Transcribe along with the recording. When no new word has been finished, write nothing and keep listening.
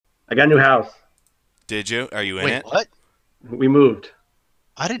I got a new house. Did you? Are you in Wait, it? what? We moved.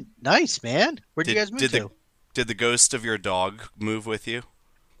 I didn't. Nice, man. Where'd you Did guys move did the to? did the ghost of your dog move with you?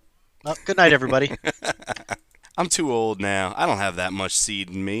 Oh, good night, everybody. I'm too old now. I don't have that much seed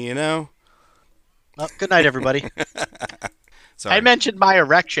in me, you know? Oh, good night, everybody. Sorry. I mentioned my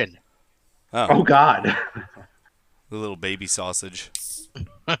erection. Oh, Oh God. the little baby sausage.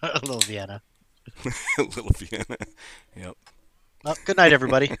 Little Vienna. Little Vienna. Yep. Oh, good night,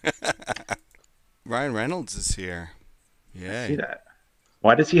 everybody. Ryan Reynolds is here. I see Yay. that.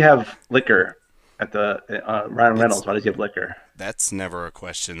 Why does he have liquor at the Ryan It's Reynolds? Why does he have liquor? That's never a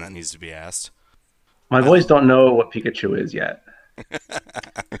question that needs to be asked. My I boys don't know what Pikachu is yet.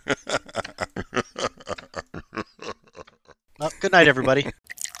 Oh, good night, everybody.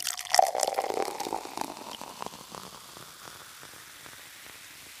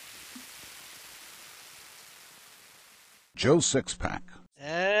 Joe Sixpack.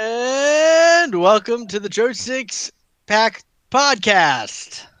 And welcome to the Joe Six Pack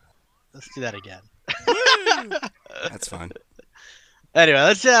Podcast. Let's do that again. That's fine. Anyway,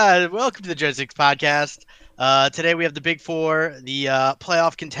 let's welcome to the Joe Six Podcast. Today we have the Big Four, the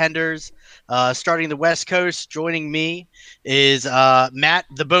playoff contenders. Starting the West Coast, joining me is Matt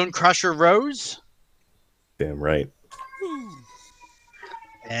the Bone Crusher Rose, Damn right.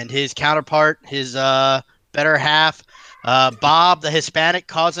 and his counterpart, his better half, Bob the Hispanic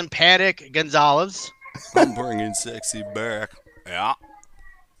causing panic Gonzalez. I'm bringing sexy back. Yeah.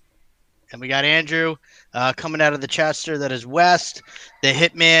 And we got Andrew coming out of the Chester that is West, the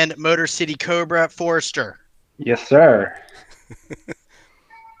Hitman Motor City Cobra Forrester. Yes, sir.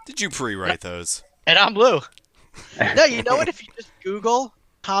 Did you pre-write those? And I'm Blue. No, you know what? If you just Google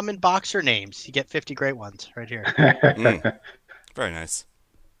common boxer names, you get 50 great ones right here. Mm. Very nice.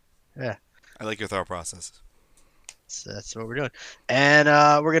 Yeah. I like your thought process. So that's what we're doing. And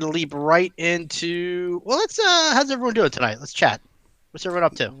we're going to leap right into, well, let's, how's everyone doing tonight? Let's chat. What's everyone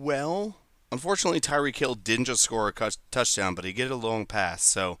up to? Well, unfortunately, Tyreek Hill didn't just score a touchdown, but he get a long pass.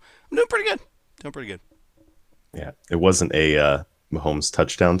 So I'm doing pretty good. Doing pretty good. Yeah, it wasn't a Mahomes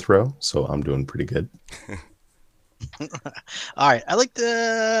touchdown throw, so I'm doing pretty good. All right. I like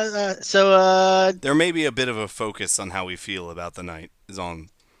the, There may be a bit of a focus on how we feel about the night. Is on,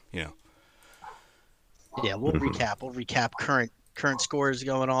 you know. yeah, we'll recap. We'll recap current scores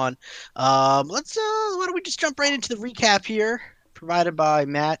going on. Let's, why don't we just jump right into the recap here, provided by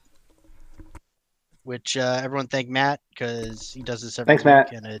Matt, which everyone thank Matt because he does this every Thanks, week,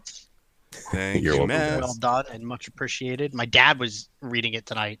 Matt. and it's Thank You're you, welcome, man. well done and much appreciated. My dad was reading it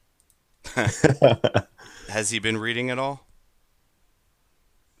tonight. Has he been reading it all?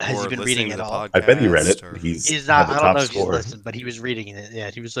 Has Or he been listening reading to it the all? I bet he read it. podcast, or- He's not. had the I don't top know if he's score. listened, but he was reading it.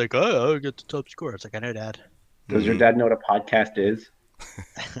 Yeah, he was like, "Oh, I get the top score." It's like, I know, Dad. Does your Mhm. dad know what a podcast is?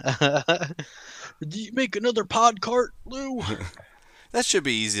 Do you make another pod cart, Lou? That should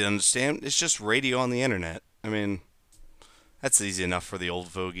be easy to understand. It's just radio on the internet. I mean, that's easy enough for the old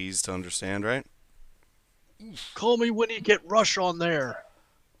fogies to understand, right? Call me when you get Rush on there.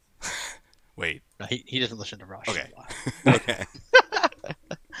 Wait. No, he doesn't listen to Rush. Okay. Okay.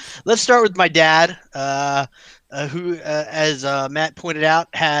 Let's start with my dad, who, as Matt pointed out,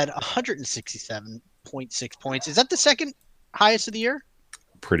 had 167.6 points. Is that the second highest of the year?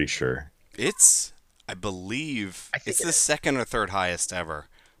 Pretty sure. It's, I believe, I think it's it the is. second or third highest ever,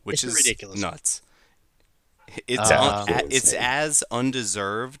 which It's is ridiculous. nuts. It's Yeah, it's insane. as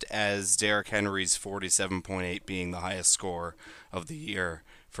undeserved as Derrick Henry's 47.8 being the highest score of the year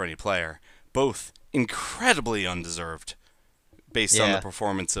for any player. Both incredibly undeserved based on Yeah. the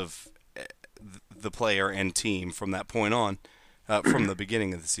performance of the player and team from that point on, from the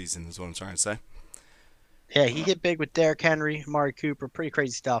beginning of the season is what I'm trying to say. Yeah, he hit big with Derrick Henry, Amari Cooper, pretty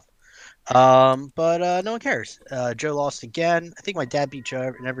crazy stuff. But no one cares. Joe lost again. I think my dad beat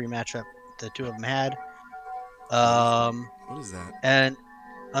Joe in every matchup the two of them had. What is that? And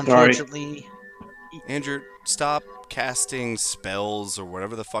unfortunately, Andrew, stop casting spells or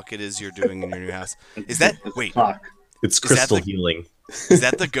whatever the fuck it is you're doing in your new house. Is that, wait, Clock. It's that crystal the- healing. is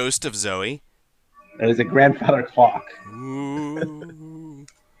that the ghost of Zoe? That is a grandfather clock. Ooh.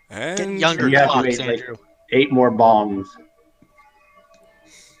 get Andrew, younger You have to clocks, wait, like- Andrew. 8 more bongs.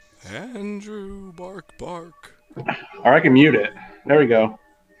 Andrew, bark, bark. Or I can mute it. There we go.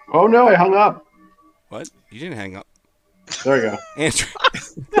 Oh no, I hung up. What? You didn't hang up. There we go. Andrew.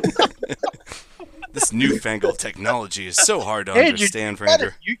 This newfangled technology is so hard to Andrew, understand for You had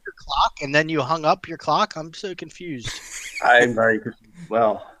Andrew. to mute your clock and then you hung up your clock. I'm so confused. I'm very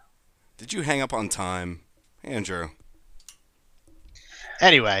well. Did you hang up on time? Andrew.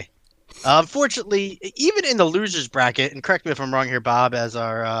 Anyway, Unfortunately, even in the losers bracket, and correct me if I'm wrong here, Bob, as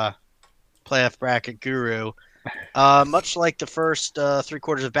our playoff bracket guru, much like the first 3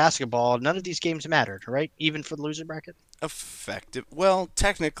 quarters of basketball, none of these games mattered, right? Even for the loser bracket. Effective. Well,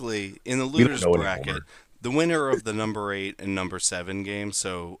 technically, in the We don't losers know bracket, anymore. the winner of the number 8 and number 7 game,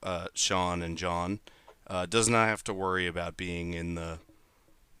 so Sean and John, does not have to worry about being in the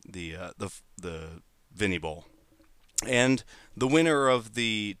Vinny Bowl. And the winner of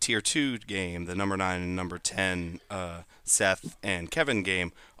the Tier 2 game, the number 9 and number 10 Seth and Kevin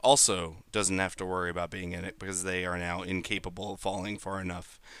game, also doesn't have to worry about being in it because they are now incapable of falling far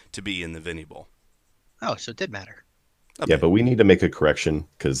enough to be in the Vinny Bowl. Oh, so it did matter. Yeah, but we need to make a correction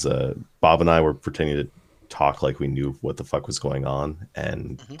because Bob and I were pretending to talk like we knew what the fuck was going on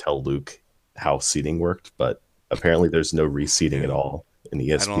and tell Luke how seating worked, but apparently there's no reseating at all in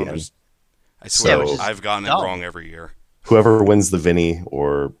the I don't ESPN. understand. I swear, So- I've gotten it dumb. wrong every year. Whoever wins the Vinny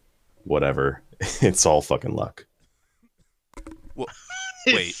or whatever, it's all fucking luck.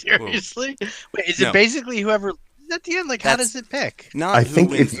 Wait, Seriously? Wait, is No. it basically whoever at the end? Like, how That's- does it pick? Not I who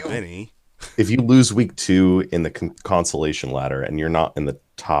think wins if the you- Vinny. If you lose week 2 in the consolation ladder and you're not in the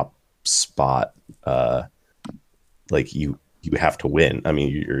top spot, like you have to win. I mean,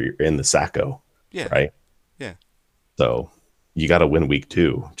 you're in the Sacco, Yeah. right? Yeah. So you got to win week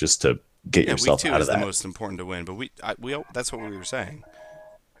 2 just to get Yeah, week yourself 2 out is of the that. most important to win, but that's what we were saying.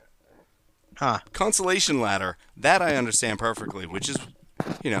 Huh. Consolation ladder, that I understand perfectly, which is,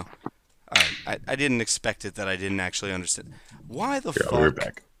 all right, I didn't expect it that I didn't actually understand. Why the Here, fuck? I'll be right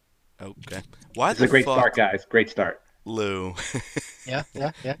back. Okay. Why It's the a great fuck, start, guys. Great start. Lou? Yeah.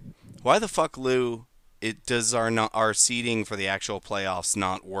 Why the fuck, Lou? It does our seeding for the actual playoffs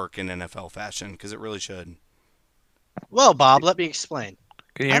not work in NFL fashion? Because it really should. Well, Bob, let me explain.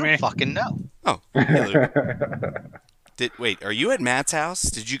 Can you I hear don't me? fucking know. Oh, hey, Lou. Wait, are you at Matt's house?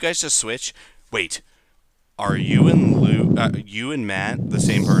 Did you guys just switch? Wait, are you and you and Matt the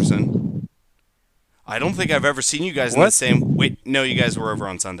same person? I don't think I've ever seen you guys in the What? same. Wait, no, you guys were over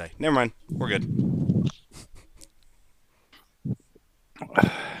on Sunday. Never mind, we're good.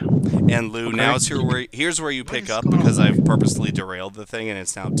 And Lou, now here's where you pick up because I've purposely derailed the thing and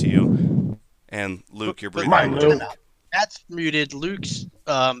it's now up to you. And Luke, you're breathing. Come on, Lou. Matt's muted. Luke's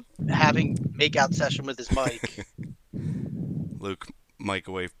having makeout session with his mic. Luke, mic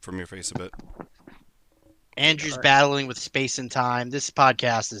away from your face a bit. Andrew's battling with space and time. This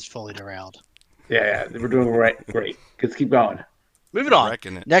podcast is fully derailed. Yeah, we're doing great. Let's keep going. Moving on.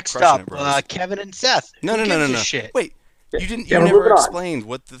 Wrecking it. Next Crushing up, it, bros. Kevin and Seth. No. Who gives a Shit? Wait, you didn't. Yeah, You we're never moving on. explained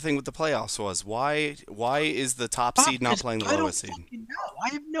what the thing with the playoffs was. Why is the top Bob, seed not 'cause playing the I don't lowest seed? fucking know. I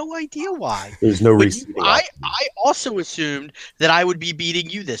have no idea why. There's no But reseating. I also assumed that I would be beating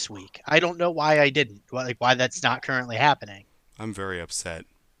you this week. I don't know why I didn't. Why that's not currently happening. I'm very upset.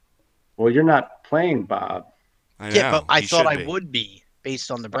 Well, you're not playing, Bob. I know. Yeah, but I he thought should I be. would be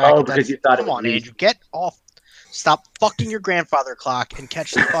based on the bracket. Oh, because you thought it Come was on, me. Andrew, get off. Stop fucking your grandfather clock and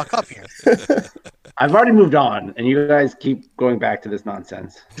catch the fuck up here. I've already moved on, and you guys keep going back to this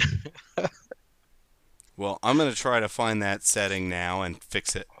nonsense. Well, I'm gonna try to find that setting now and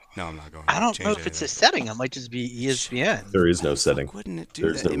fix it. No, I'm not going. to I don't change know if it's a anything. setting. It might just be ESPN. There is no setting. Wouldn't it do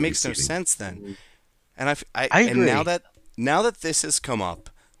There's that? no It makes no reseating. sense then. And I I and now agree. that this has come up,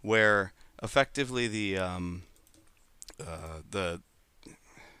 where effectively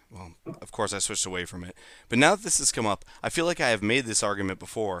well, of course I switched away from it. But now that this has come up, I feel like I have made this argument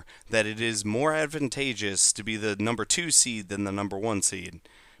before that it is more advantageous to be the number 2 seed than the number 1 seed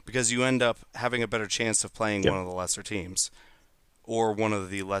because you end up having a better chance of playing Yep. one of the lesser teams or one of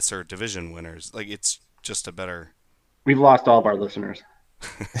the lesser division winners. Like it's just a better. We've lost all of our listeners.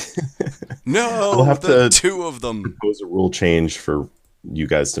 No, We'll have the to- 2 of them. Propose a rule change for you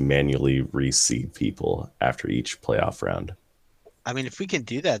guys to manually reseed people after each playoff round. I mean, if we can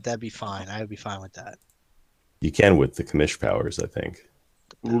do that, that'd be fine. I would be fine with that. You can with the commish powers, I think.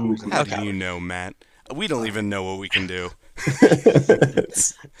 Ooh, How Okay. do you know, Matt? We don't even know what we can do.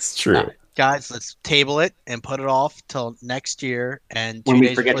 it's true. Guys, let's table it and put it off till next year. And When 2 we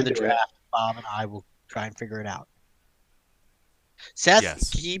days forget before the to do it. draft, Bob and I will try and figure it out. Seth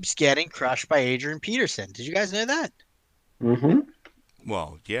Yes. keeps getting crushed by Adrian Peterson. Did you guys know that? Mm-hmm.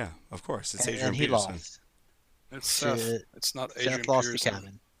 Well, yeah, of course. It's And Adrian he Peterson. lost. It's So, Seth. It's not Adrian Seth lost Peterson. to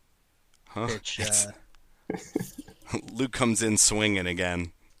Kevin. Huh? Which, Luke comes in swinging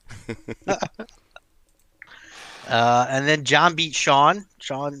again. and then John beat Sean.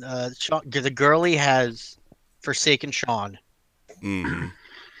 Sean, the girlie has forsaken Sean. hmm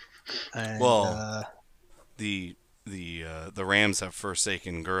And, Well, the Rams have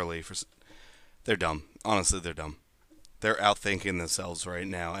forsaken Gurley. They're dumb. Honestly, they're dumb. they're outthinking themselves right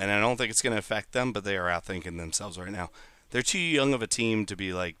now, and I don't think it's going to affect them, but they are outthinking themselves right now. They're too young of a team to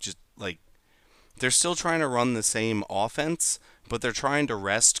be they're still trying to run the same offense, but they're trying to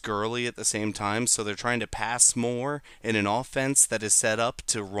rest Gurley at the same time, so they're trying to pass more in an offense that is set up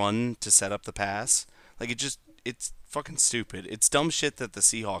to run to set up the pass. It's fucking stupid. It's dumb shit that the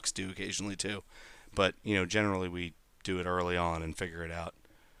Seahawks do occasionally too, but generally we do it early on and figure it out.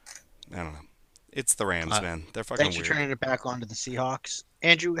 I don't know. It's the Rams, man. They're fucking Thanks weird. for turning it back onto the Seahawks.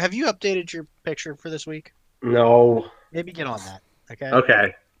 Andrew, have you updated your picture for this week? No. Maybe get on that. Okay.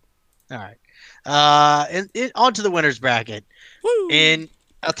 Okay. All right. And on to the winners bracket. Woo! And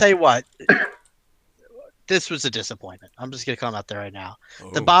I'll tell you what, this was a disappointment. I'm just gonna come out there right now.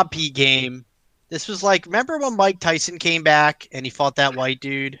 The Oh. Bob P game. This was like, remember when Mike Tyson came back and he fought that white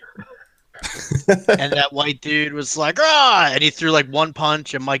dude? And that white dude was like, and he threw like one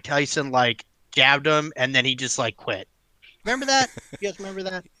punch and Mike Tyson like jabbed him and then he just like quit. Remember that? You guys remember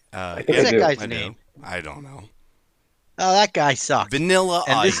that? think What's I that do. guy's I name? do. I don't know. Oh, that guy sucked. Vanilla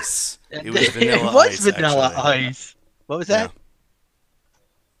And this- Ice. It was Vanilla it was Ice. Vanilla actually. Ice. What was that?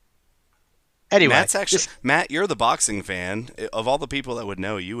 Anyway, Matt's actually Matt. You're the boxing fan. Of all the people that would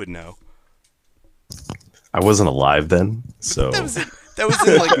know, you would know. I wasn't alive then, so That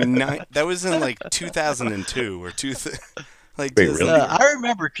was in like 2002 or like. Wait, just- really? I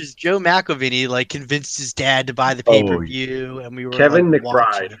remember because Joe McElvany like convinced his dad to buy the pay-per-view, and we were Kevin like, McBride.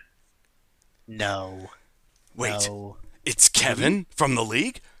 watching it. No, Wait, no. it's Kevin from the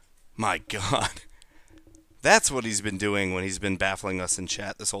league? My God. That's what he's been doing when he's been baffling us in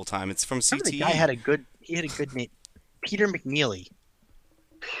chat this whole time. It's from Remember CTE. the guy had a good name, Peter McNeely.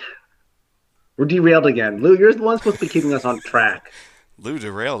 We're derailed again. Lou, you're the one supposed to be keeping us on track. Lou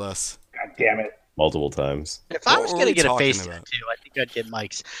derailed us. God damn it. multiple times. If I What was were gonna we get a talking face about? tattoo, I think I'd get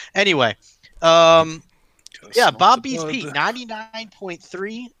Mike's. Anyway, yeah, Bob beats Pete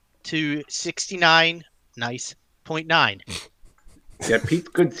 99.3 to 69. Nice. 0.9. Yeah, Pete's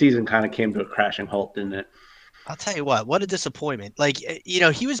good season kind of came to a crashing halt, didn't it? I'll tell you what a disappointment. Like,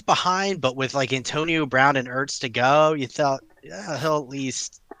 he was behind, but with like Antonio Brown and Ertz to go, you thought, yeah, he'll at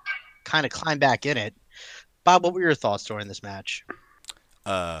least kind of climb back in it. Bob, what were your thoughts during this match?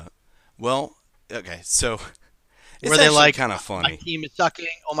 Well, okay, so it's Were they actually like, kind of My funny. team is sucking.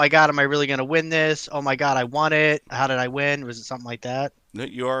 Oh my God, am I really going to win this? Oh my God, I won it. How did I win? Was it something like that? No,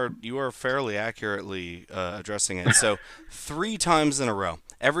 you are fairly accurately addressing it. So 3 times in a row,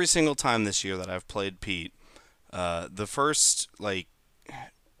 every single time this year that I've played Pete, the first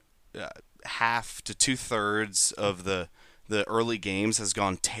half to 2/3 of the early games has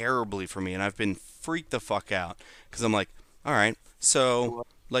gone terribly for me, and I've been freaked the fuck out because I'm like, all right, so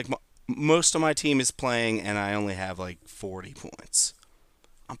like most of my team is playing, and I only have like 40 points.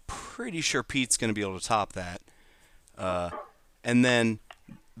 I'm pretty sure Pete's going to be able to top that. And then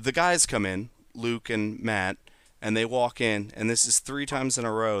the guys come in, Luke and Matt, and they walk in, and this is 3 times in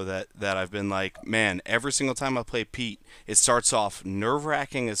a row that I've been like, man, every single time I play Pete, it starts off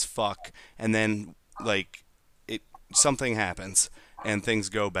nerve-wracking as fuck, and then like something happens and things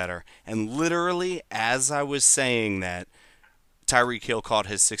go better. And literally, as I was saying that, Tyreek Hill caught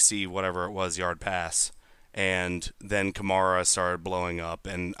his 60 whatever it was yard pass, and then Kamara started blowing up,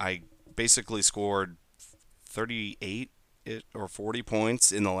 and I basically scored 38 or 40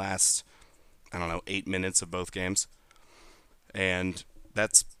 points in the last, 8 minutes of both games. And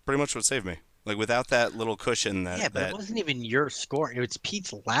that's pretty much what saved me. Like, without that little cushion But it wasn't even your score. It was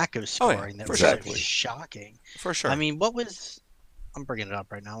Pete's lack of scoring that for was sure. so shocking. For sure. I mean, what was? I'm bringing it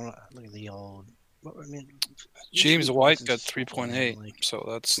up right now. Look at the old. James White got three 3.8, so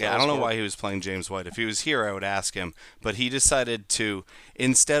that's yeah, I don't know why he was playing James White. If he was here, I would ask him. But he decided to,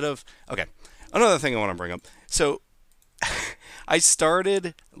 instead of... Okay, another thing I want to bring up. So, I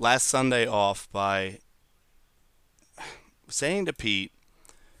started last Sunday off by saying to Pete,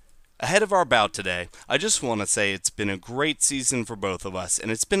 ahead of our bout today, I just want to say it's been a great season for both of us, and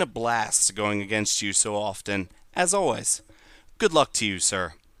it's been a blast going against you so often, as always. Good luck to you,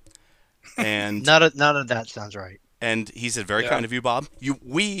 sir. And None of that sounds right. and he said, very Yeah. kind of you, Bob.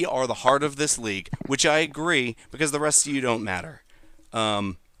 We are the heart of this league, which I agree, because the rest of you don't matter.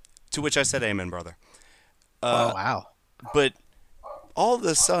 To which I said, amen, brother. Oh wow. But all of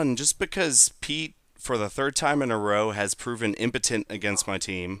a sudden, just because Pete, for the 3rd time in a row, has proven impotent against my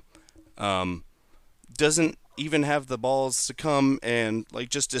team, doesn't even have the balls to come and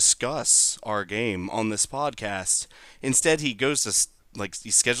just discuss our game on this podcast. Instead, he goes to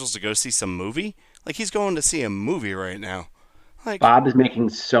he schedules to go see some movie. Like, he's going to see a movie right now. Like, Bob is making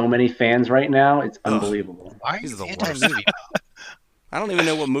so many fans right now. It's unbelievable. Why are He's you the anti-movie? I don't even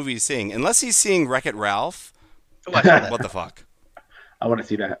know what movie he's seeing. Unless he's seeing Wreck-It Ralph, Oh, I saw that. What the fuck? I want to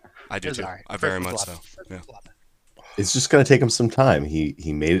see that. I do It was too. all right. I very First much was so. love. First Yeah. was love. It's just going to take him some time. He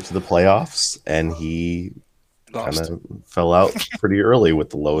made it to the playoffs, and he kind Lost. of fell out pretty early with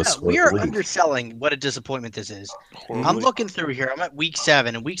the lowest Yeah, score we of are the league. underselling what a disappointment this is. I'm Horribly. looking through here. I'm at week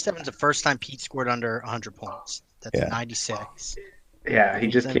 7, and week 7 is the first time Pete scored under 100 points. That's Yeah. 96. Yeah, he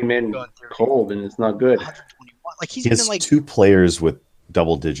just Then came in going through cold, and it's not good. 121. Like he's He been has like 2 players with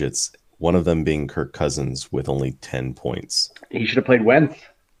double digits, one of them being Kirk Cousins with only 10 points. He should have played Wentz.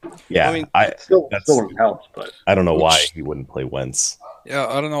 Yeah, I mean, Still That's- wouldn't help, but I don't know why Which- he wouldn't play Wentz. Yeah,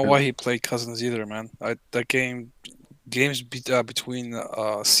 I don't know why he played Cousins either, man. That games between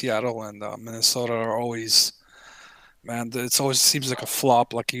Seattle and Minnesota are always, man. It always seems like a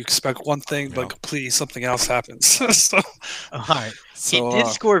flop. Like you expect one thing, Yeah. but completely something else happens. so, all right. so He did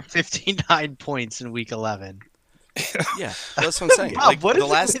score 59 points in week 11. Yeah, that's what I'm saying. Wow, Like what the is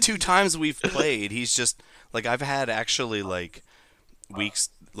it last with- 2 times we've played, he's just like I've had actually like weeks,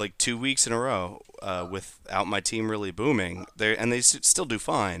 like 2 weeks in a row without my team really booming. They still do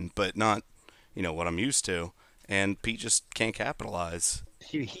fine, but not what I'm used to. And Pete just can't capitalize,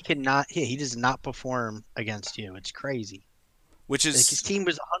 He cannot. He does not perform against you. It's crazy. which Like his is team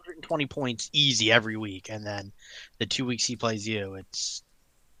was 120 points easy every week, and then the 2 weeks he plays you, it's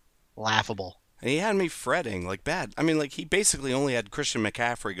laughable. and he had me fretting like bad. I mean, like he basically only had Christian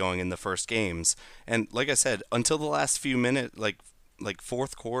McCaffrey going in the first games, and like I said, until the last few minutes, like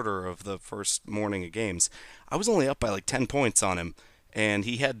fourth quarter of the first morning of games, I was only up by like 10 points on him, and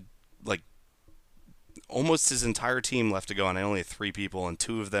he had like almost his entire team left to go, and I only had 3 people, and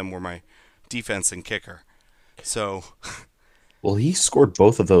 2 of them were my defense and kicker. So Well, he scored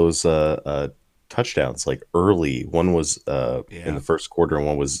both of those touchdowns like early. One was in Yeah. the first quarter, and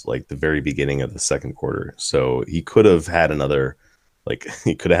one was like the very beginning of the second quarter. So he could have had another, like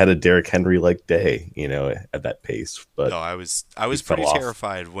he could have had a Derrick Henry like day, at that pace. But no, I was fell pretty off.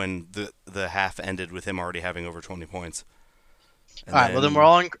 terrified when the half ended with him already having over 20 points. And All right. Well, then we're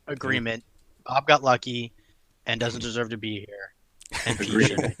all in agreement. Bob got lucky, and doesn't deserve to be here. And Pete Agreed.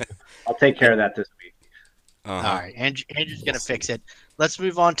 should be. I'll take care of that this week. Uh-huh. All right, Andrew's gonna fix it. Let's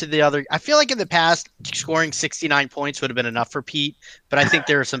move on to the other. I feel like in the past, scoring 69 points would have been enough for Pete, but I think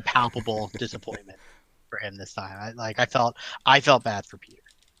there was some palpable disappointment for him this time. I felt bad for Peter.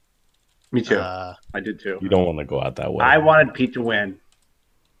 Me too. Uh, I did too. you don't want to go out that way. I wanted Pete to win.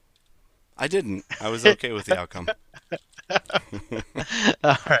 I didn't. I was okay with the outcome.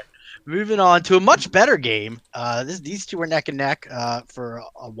 all right, moving on to a much better game. These two were neck and neck for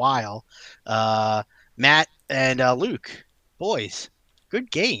a while. Matt and Luke, boys, good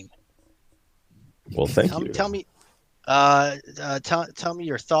game. Well, thank Tell you. tell me, tell me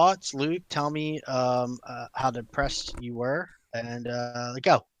your thoughts, Luke. Tell me how depressed you were, and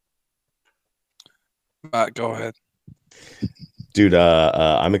go. Matt, go ahead. Dude,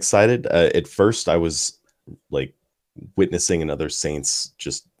 I'm excited. At first, I was like witnessing another Saints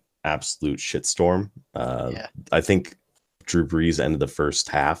just absolute shitstorm. Yeah. I think Drew Brees ended the first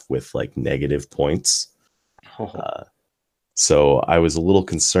half with like negative points. So I was a little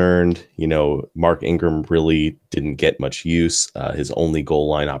concerned. Mark Ingram really didn't get much use. His only goal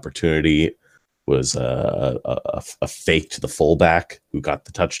line opportunity was a fake to the fullback who got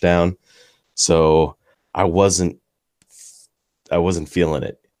the touchdown. So I wasn't feeling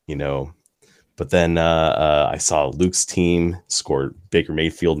it, But then I saw Luke's team scored. Baker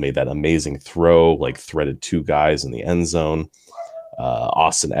Mayfield made that amazing throw, like threaded 2 guys in the end zone.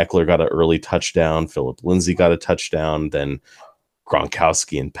 Austin Eckler got an early touchdown. Philip Lindsay got a touchdown. Then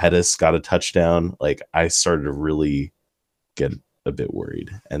Gronkowski and Pettis got a touchdown. Like I started to really get a bit worried.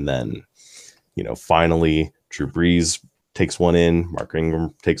 And then, finally Drew Brees takes one in, Mark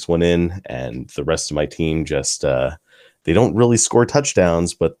Ingram takes one in, and the rest of my team just they don't really score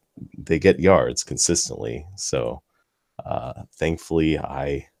touchdowns, but they get yards consistently. So thankfully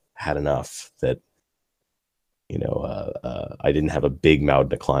I had enough that I didn't have a big mountain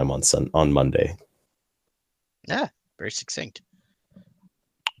to climb on Monday. Yeah, very succinct.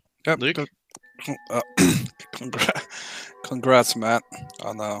 Yep. Luke? Congrats, Matt,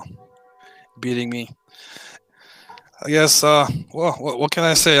 on beating me. I guess. Well, what can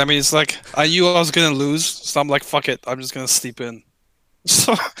I say? I mean, it's like I knew I was gonna lose, so I'm like, fuck it, I'm just gonna sleep in.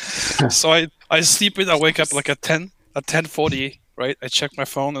 So I sleep in. I wake up like at 10:40, right? I check my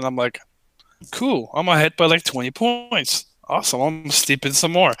phone and I'm like, cool, I'm ahead by like 20 points. Awesome, I'm sleeping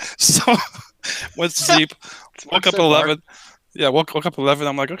some more. So went to sleep, woke up at 11. Yeah, woke up at 11.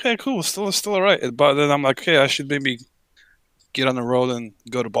 I'm like, okay, cool, still all right. But then I'm like, okay, I should maybe get on the road and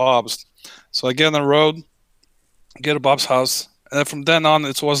go to Bob's. So I get on the road, get to Bob's house, and then from then on,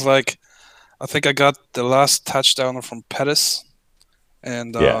 it was like I think I got the last touchdown from Pettis,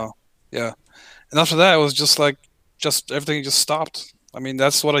 and yeah. And after that, it was just like everything just stopped. I mean,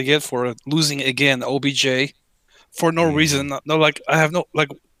 that's what I get for losing again, OBJ, for no reason. No, like I have no like.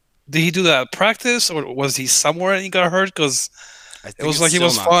 Did he do that at practice, or was he somewhere and he got hurt? Because it was like he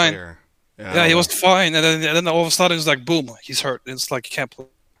was fine. Yeah, he was fine, and then all of a sudden it's like boom, he's hurt. It's like he can't play.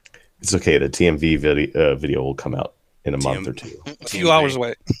 It's okay. The TMV video will come out in a month or two. A few hours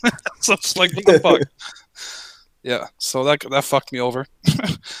away. So it's like what the fuck. Yeah, so that fucked me over.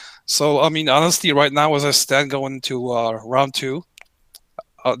 So I mean, honestly, right now as I stand going into round 2,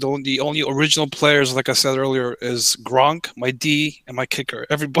 the only original players, like I said earlier, is Gronk, my D, and my kicker.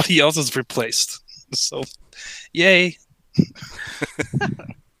 Everybody else is replaced. So, yay.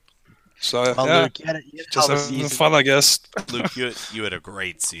 So yeah, Luke, just having fun, I guess. Luke, you had a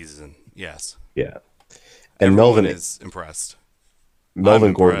great season. Yes. Yeah. And Everyone Melvin is impressed.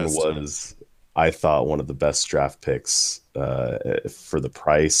 Melvin Gordon was, I thought, one of the best draft picks for the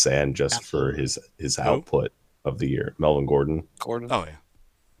price and just for his output of the year. Melvin Gordon. Oh yeah.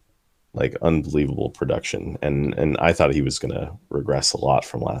 Like unbelievable production, and I thought he was going to regress a lot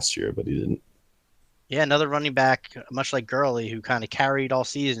from last year, but he didn't. Yeah, another running back, much like Gurley, who kind of carried all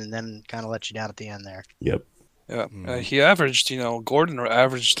season and then kind of let you down at the end there. Yep. Yeah, he averaged, Gordon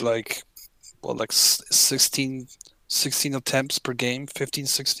averaged like 16 attempts per game, 15,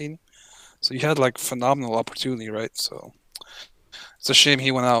 16. So he had like phenomenal opportunity, right? So it's a shame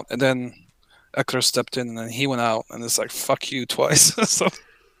he went out, and then Eckler stepped in, and then he went out, and it's like fuck you twice. So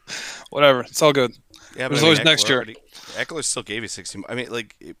whatever, it's all good. Yeah, but always next year. Eckler still gave you 16. I mean,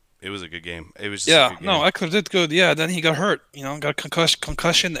 like it was a good game. It was just yeah. a good game. No, Eckler did good. Yeah, then he got hurt. Got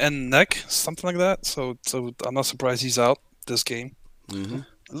concussion and neck, something like that. So I'm not surprised he's out this game. Mm-hmm.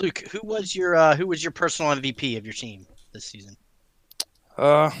 Luke, who was your personal MVP of your team this season?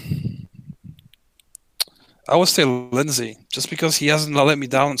 I would say Lindsay, just because he hasn't let me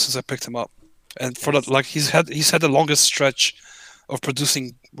down since I picked him up, and for that, like he's had the longest stretch of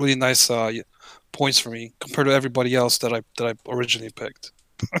producing really nice points for me compared to everybody else that I originally picked.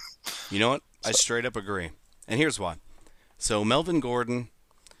 You know what? I straight up agree, and here's why. So Melvin Gordon,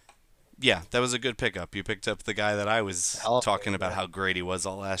 yeah, that was a good pickup. You picked up the guy that I was talking about how great he was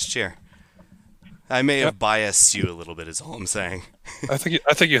all last year. I may have biased you a little bit, is all I'm saying. I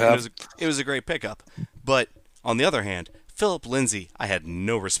think you have. It was a great pickup, but on the other hand, Philip Lindsay, I had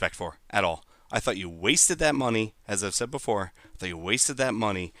no respect for at all. I thought you wasted that money, as I've said before. I thought you wasted that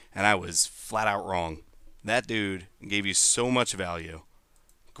money, and I was flat out wrong. That dude gave you so much value.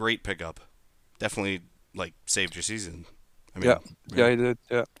 Great pickup. Definitely, saved your season. I mean, yeah, he did.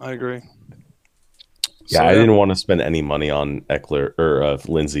 Yeah, I agree. Yeah, So, I didn't want to spend any money on Eckler or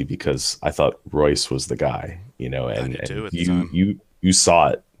Lindsay because I thought Royce was the guy, and you saw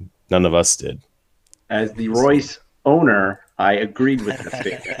it. None of us did. As the Royce owner, I agreed with the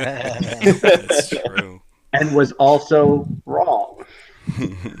pick. That's true. And was also wrong.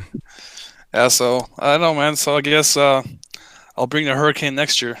 Yeah, so I don't know, man. So I guess I'll bring the hurricane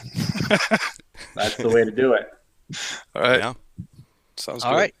next year. That's the way to do it. All right. Yeah. Sounds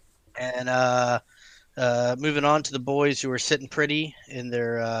All good. right. And moving on to the boys who are sitting pretty in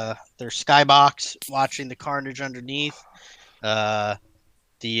their skybox, watching the carnage underneath. Me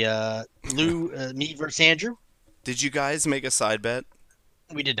versus Andrew. Did you guys make a side bet?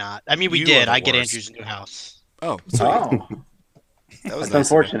 We did not. I mean, we You did. are the I get worst. Andrew's new house. Oh, sweet. Oh, That was that's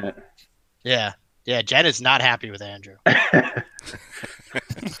nice. unfortunate. Yeah. Yeah. Jen is not happy with Andrew.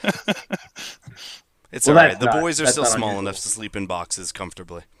 It's Well, all right. that's The not- boys are that's still not small unusual. enough to sleep in boxes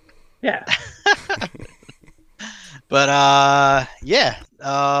comfortably. Yeah. But yeah.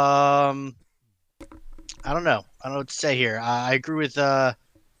 I don't know. I don't know what to say here. I agree with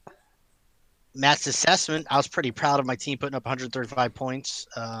Matt's assessment. I was pretty proud of my team putting up 135 points.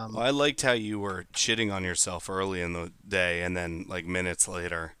 Well, I liked how you were shitting on yourself early in the day, and then minutes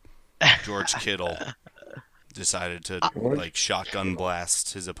later, George Kittle decided to shotgun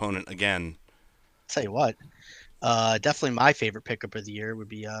blast his opponent again. Tell you what, definitely my favorite pickup of the year would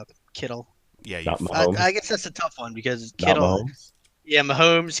be Kittle. Yeah, you Not fuck- Mahomes. I guess that's a tough one because Not Kittle. Mahomes? Yeah,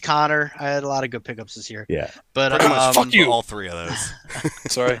 Mahomes, Connor. I had a lot of good pickups this year. Yeah. But pretty much fuck you. all three of those.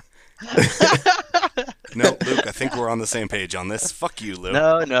 Sorry. No, Luke, I think we're on the same page on this. Fuck you, Luke.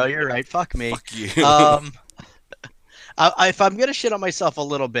 No, you're right. Fuck me. Fuck you. If I'm gonna shit on myself a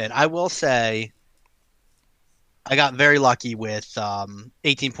little bit, I will say I got very lucky with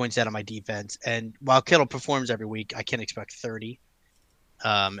 18 points out of my defense, and while Kittle performs every week, I can't expect 30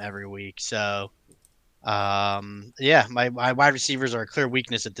 every week. So, yeah, my wide receivers are a clear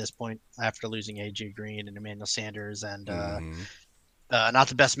weakness at this point after losing AJ Green and Emmanuel Sanders and Mhm. Not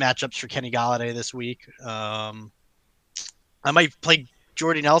the best matchups for Kenny Galladay this week. I might play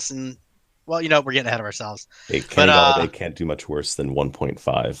Jordy Nelson. Well, we're getting ahead of ourselves. Hey, Kenny Galladay can't do much worse than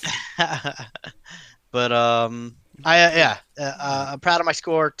 1.5. But I'm proud of my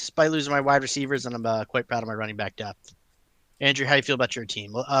score despite losing my wide receivers, and I'm quite proud of my running back depth. Andrew, how do you feel about your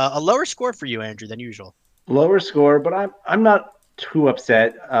team? A lower score for you, Andrew, than usual. Lower score, but I'm not too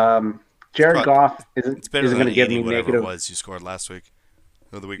upset. Jared Goff isn't going to give me whatever negative. It was you scored last week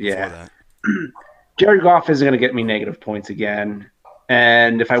or the week before that. Jared Goff isn't going to get me negative points again.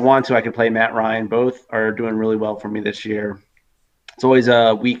 And if I want to, I can play Matt Ryan. Both are doing really well for me this year. It's always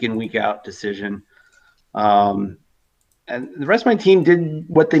a week in, week out decision. And the rest of my team did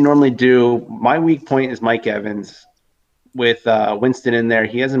what they normally do. My weak point is Mike Evans. With Winston in there,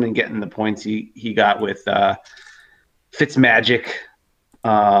 he hasn't been getting the points he got with Fitzmagic.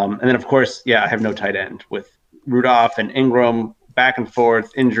 And then, of course, I have no tight end. With Rudolph and Ingram, back and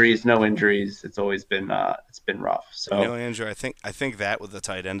forth, injuries, no injuries. It's always been rough. So Andrew, I think that with the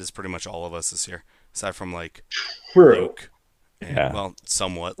tight end is pretty much all of us this year, aside from like true. Luke. And, well,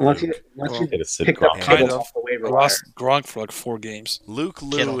 somewhat. Unless Luke. you picked up kind off the waiver wire. Gronk for like 4 games. Luke,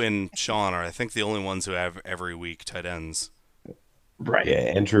 Lou, and Sean are, I think, the only ones who have every week tight ends. Right. Yeah,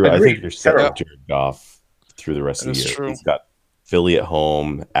 Andrew, I think you're set up Jared Goff through the rest of the year. True. He's got Philly at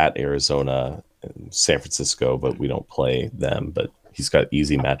home, at Arizona, and San Francisco, but we don't play them. But he's got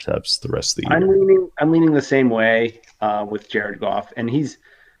easy matchups the rest of the year. I'm leaning the same way with Jared Goff, and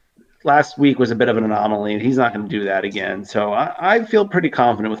last week was a bit of an anomaly, and he's not going to do that again. So I feel pretty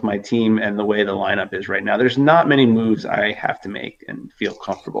confident with my team and the way the lineup is right now. There's not many moves I have to make and feel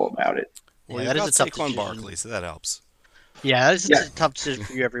comfortable about it. Well, that is a tough Saquon decision. Barkley, so that helps. Yeah, this is a tough decision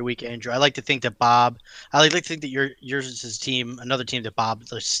for you every week, Andrew. I like to think that yours is his team, another team that Bob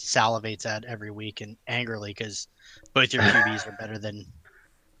salivates at every week and angrily because both your QBs are better than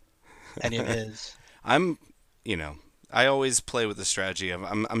any of his. I always play with the strategy of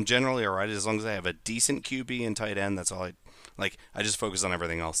I'm generally all right as long as I have a decent QB and tight end. That's all I like. I just focus on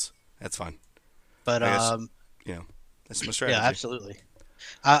everything else. That's fine. But that's my strategy. Yeah, absolutely.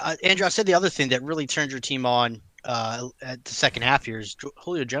 Andrew, I said the other thing that really turned your team on at the second half here is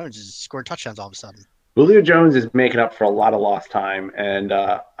Julio Jones is scoring touchdowns all of a sudden. Julio Jones is making up for a lot of lost time, and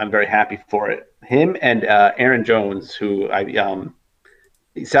I'm very happy for it. Him and Aaron Jones, who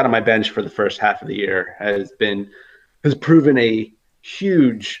he sat on my bench for the first half of the year, has proven a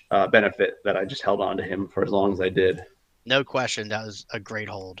huge benefit that I just held on to him for as long as I did. No question, that was a great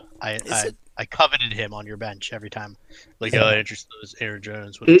hold. I coveted him on your bench every time. Like, interested in Aaron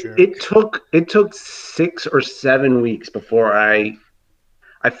Jones. It took 6 or 7 weeks before I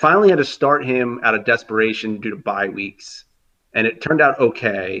finally had to start him out of desperation due to bye weeks, and it turned out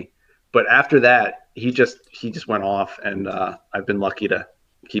okay. But after that, he just went off, and I've been lucky to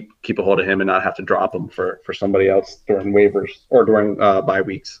keep a hold of him and not have to drop him for somebody else during waivers or during bye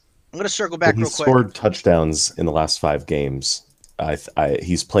weeks. I'm going to circle back real quick. He scored touchdowns in the last 5 games.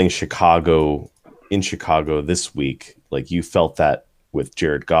 He's playing Chicago this week. Like, you felt that with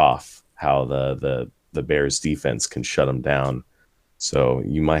Jared Goff, how the Bears defense can shut him down. So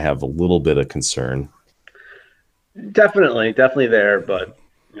you might have a little bit of concern. Definitely there. But,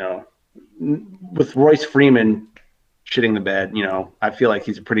 with Royce Freeman shitting the bed, I feel like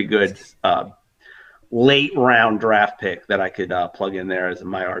he's a pretty good late round draft pick that I could plug in there as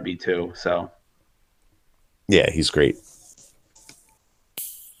my RB2. So, yeah, he's great.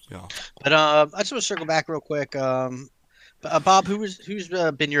 Yeah. But I just want to circle back real quick. Bob, who's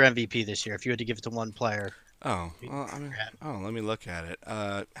been your MVP this year? If you had to give it to one player. Oh, well, let me look at it.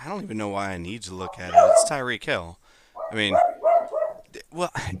 I don't even know why I need to look at it. It's Tyreek Hill. I mean,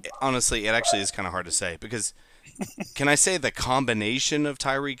 well, honestly, it actually is kind of hard to say because can I say the combination of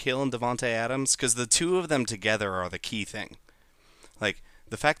Tyreek Hill and Devontae Adams? Because the two of them together are the key thing. Like,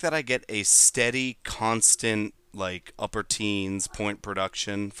 the fact that I get a steady, constant, like, upper teens point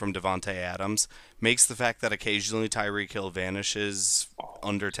production from Devontae Adams makes the fact that occasionally Tyreek Hill vanishes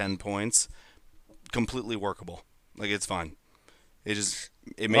under 10 points completely workable. Like, it's fine.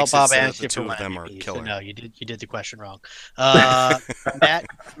 It makes Bob it so that asked the you two for of them my are MVP, killer. So no, you did the question wrong.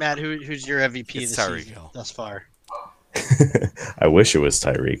 Matt, who's your MVP It's this Tyreek season Hill. thus far? I wish it was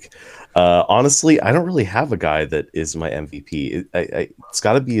Tyreek. Honestly, I don't really have a guy that is my MVP. It's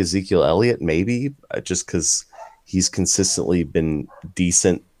got to be Ezekiel Elliott, maybe, just because he's consistently been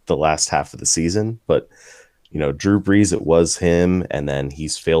decent the last half of the season. But, Drew Brees, it was him, and then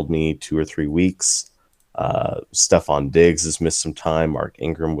he's failed me 2 or 3 weeks. Stephon Diggs has missed some time. Mark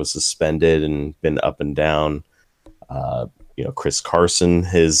Ingram was suspended and been up and down. Chris Carson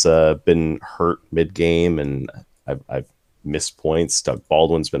has been hurt mid-game, and I've missed points. Doug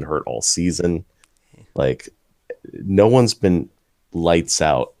Baldwin's been hurt all season. Like, no one's been lights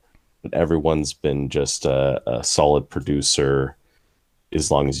out, but everyone's been just a solid producer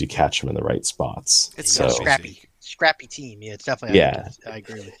as long as you catch them in the right spots. It's so gotta be scrappy team. Yeah, it's definitely. Yeah. I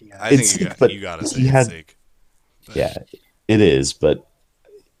agree with you. I think but you gotta say he it's had- Zeke. But yeah, it is, but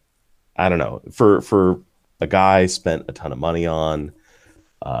I don't know. For a guy spent a ton of money on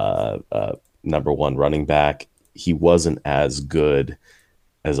number one running back, he wasn't as good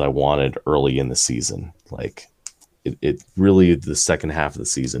as I wanted early in the season. Like, it really, the second half of the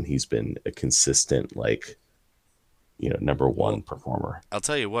season, he's been a consistent, like, number one performer. I'll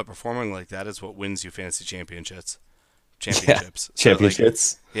tell you what, performing like that is what wins you fantasy championships. Championships.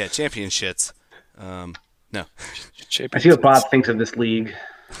 Championships. Yeah, championships. No. I see what Bob thinks of this league.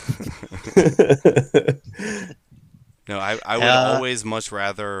 No, I would always much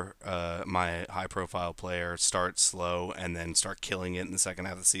rather my high-profile player start slow and then start killing it in the second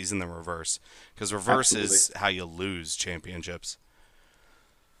half of the season than reverse. Because reverse is how you lose championships.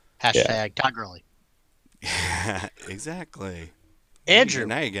 Hashtag Todd Gurley. Exactly. Andrew.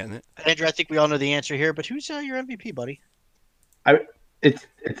 Now you're getting it. Andrew, I think we all know the answer here, but who's your MVP, buddy?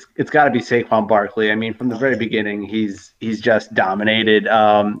 It's got to be Saquon Barkley. I mean, from the very beginning, he's just dominated.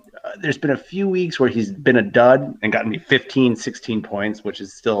 There's been a few weeks where he's been a dud and gotten me 15, 16 points, which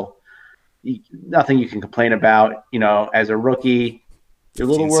is still nothing you can complain about. As a rookie, you're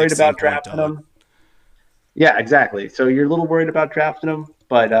a little worried about drafting him. Yeah, exactly. So you're a little worried about drafting him,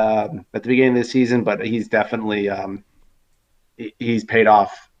 but at the beginning of the season, but he's definitely he's paid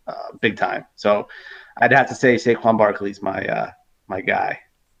off big time. So I'd have to say Saquon Barkley's my guy.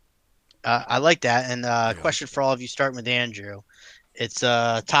 I like that. And question for all of you, starting with Andrew. It's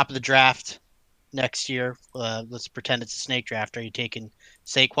top of the draft next year. Let's pretend it's a snake draft. Are you taking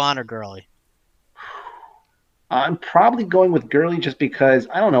Saquon or Gurley? I'm probably going with Gurley just because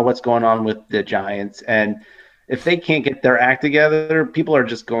I don't know what's going on with the Giants. And if they can't get their act together, people are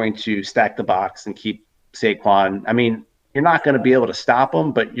just going to stack the box and keep Saquon. I mean, you're not going to be able to stop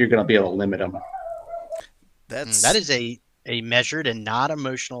him, but you're going to be able to limit him. That is a measured and not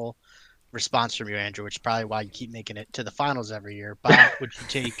emotional response from you, Andrew, which is probably why you keep making it to the finals every year. Bob, would you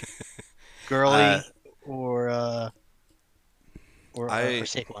take Gurley or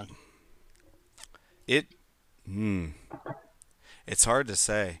Saquon? It's hard to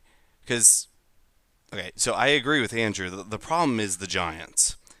say because so I agree with Andrew. The problem is the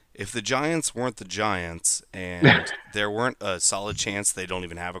Giants. If the Giants weren't the Giants and there weren't a solid chance they don't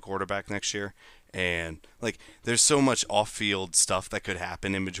even have a quarterback next year, and there's so much off-field stuff that could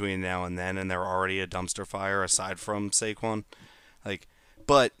happen in between now and then, and they're already a dumpster fire aside from Saquon.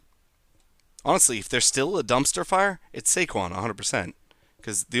 But honestly, if they're still a dumpster fire, it's Saquon 100%.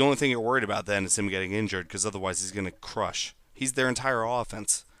 Because the only thing you're worried about then is him getting injured, because otherwise he's going to crush. He's their entire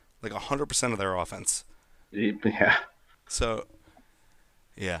offense, 100% of their offense. Yeah. So,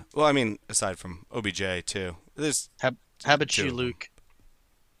 yeah. Well, I mean, aside from OBJ too, there's. How about you, Luke?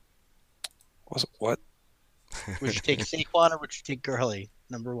 What? Would you take Saquon or would you take Gurley?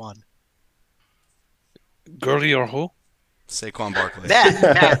 Number one. Gurley or who? Saquon Barkley.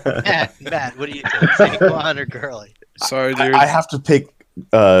 Matt, what do you think? Saquon or Gurley? Sorry, dude. I have to pick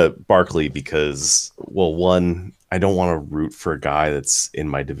Barkley because, well, one, I don't want to root for a guy that's in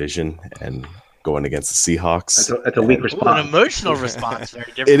my division and going against the Seahawks. That's a weak response. An emotional response. Very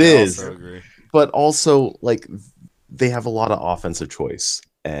different. It is. I also agree. But also, they have a lot of offensive choice.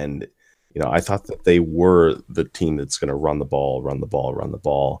 And, I thought that they were the team that's going to run the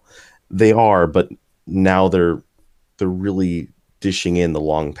ball. They are, but now they're really dishing in the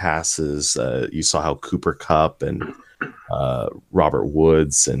long passes. You saw how Cooper Kupp and Robert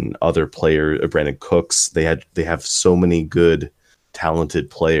Woods and other players, Brandon Cooks, they have so many good, talented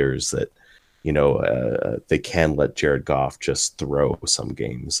players that they can let Jared Goff just throw some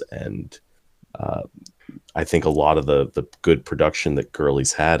games. And I think a lot of the good production that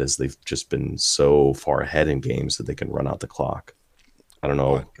Gurley's had is they've just been so far ahead in games that they can run out the clock. I don't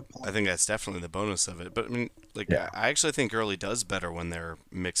know. I think that's definitely the bonus of it. But I mean, I actually think Gurley does better when they're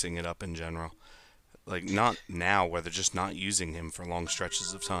mixing it up in general. Not now where they're just not using him for long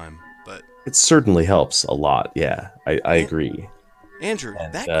stretches of time. But it certainly helps a lot. Yeah, I agree. Andrew,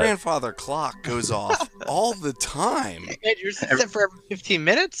 that grandfather clock goes off all the time. Andrew, set for every 15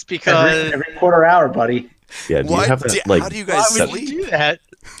 minutes because every quarter hour, buddy. Yeah, do you have that, how do you guys why sleep? would you do that?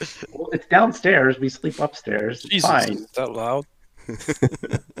 Well, it's downstairs. We sleep upstairs. It's fine. Is that loud?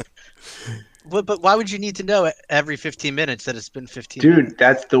 But why would you need to know every 15 minutes that it's been 15 Dude, minutes?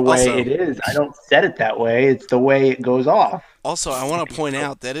 that's the way Also- it is. I don't set it that way. It's the way it goes off. Also, I want to point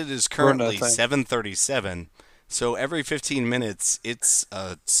out that it is currently 7:37, So every 15 minutes, it's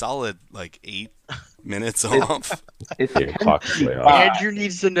a solid like 8 minutes off. It's Your clock is way off. Andrew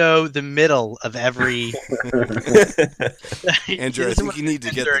needs to know the middle of every. Andrew, I think you need to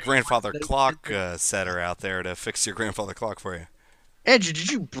get the grandfather clock setter out there to fix your grandfather clock for you. Andrew,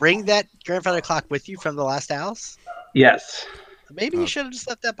 did you bring that grandfather clock with you from the last house? Yes. Maybe you should have just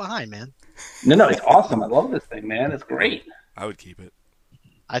left that behind, man. No, it's awesome. I love this thing, man. It's great. I would keep it.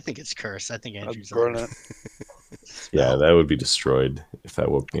 I think it's cursed. I think I'd Andrew's burn it. Yeah, that would be destroyed if that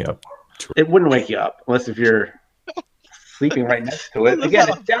woke me up. It wouldn't wake you up unless if you're sleeping right next to it. Again,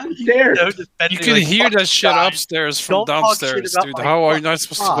 it's downstairs. You can hear that shit upstairs from Don't talk shit downstairs, about dude. my How are you not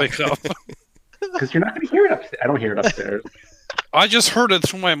supposed to clock. wake up? Because you're not going to hear it upstairs. I don't hear it upstairs. I just heard it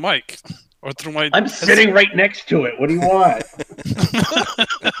through my mic or through my. I'm sitting right next to it. What do you want?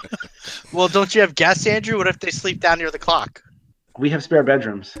 Well, don't you have guests, Andrew? What if they sleep down near the clock? We have spare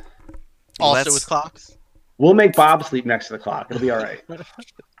bedrooms. Well, Also that's- with clocks? We'll make Bob sleep next to the clock. It'll be all right. Lou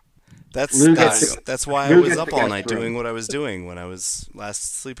That's why I Lou was gets up the all guest night room. doing what I was doing when I was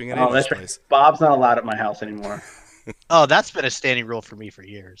last sleeping at Oh, Andrew's that's right. place. Bob's not allowed at my house anymore. Oh, that's been a standing rule for me for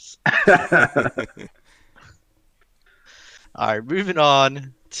years. All right, moving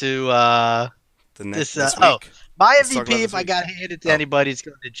on to The next This, this oh, week. my Let's talk about MVP. this If I week. got handed to Oh. anybody, it's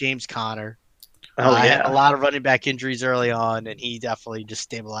going to James Conner. Oh, I had yeah. a lot of running back injuries early on, and he definitely just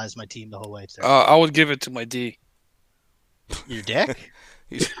stabilized my team the whole way through. I would give it to my D. Your dick?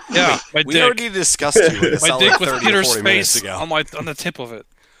 Yeah, my We dick. already discussed you in a My solid dick with 30 to Peter's 40 minutes face ago. on the tip of it.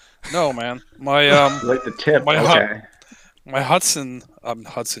 No, man. My You like the tip. My Okay. my Hudson,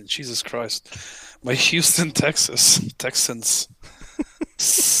 Jesus Christ, my Houston, Texans.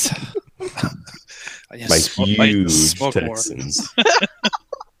 My huge smoke more. Texans.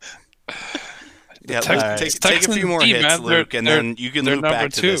 Yeah, Tex- take a Texans few more D, hits, man. Luke, and They're- then you can they're loop number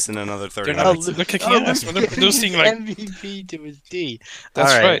back to two. this in another 30 They're minutes. They're kicking ass. They're producing like MVP to his D.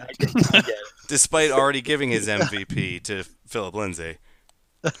 That's All right. I get it. Despite already giving his MVP to Philip Lindsay.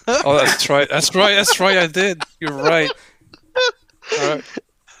 Oh, that's right. That's right. I did. You're right. All right.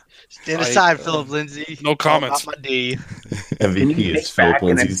 Stand I- aside, Philip Lindsay. No comments. Not my D. Can you MVP is take Philip back an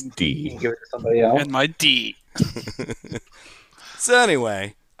Lindsay's MVP D. and give it to somebody else? And my D. So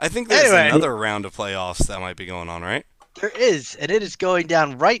anyway, I think there's Anyway. another round of playoffs that might be going on, right? There is, and it is going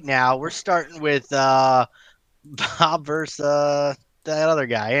down right now. We're starting with Bob versus that other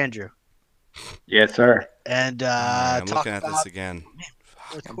guy, Andrew. Yes, sir. And I'm talk looking at about this again.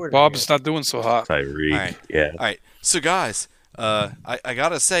 fourth quarter Bob's here. not doing so hot. Tyreek. All right. Yeah. All right, so guys, I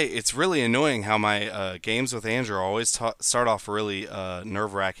gotta say it's really annoying how my games with Andrew always start off really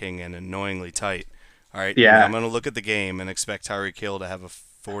nerve-wracking and annoyingly tight. All right, Yeah. and I'm gonna look at the game and expect Tyreek Hill to have a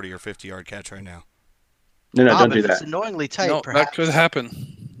 40 or 50-yard catch right now. No, Bob, don't do if it's that. annoyingly tight, No, perhaps that could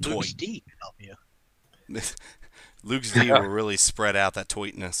happen. Luke's Toy. D can help you. Luke's D will really spread out that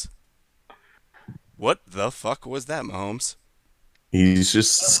toitness. What the fuck was that, Mahomes? He's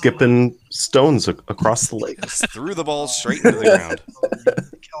just skipping stones across the lake. Just threw the ball straight into the ground. You're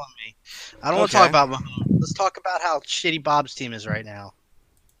killing me. I don't want to talk Okay. about Mahomes. Let's talk about how shitty Bob's team is right now.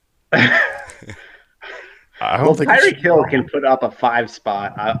 I don't Well, think Tyreek Hill can put up a 5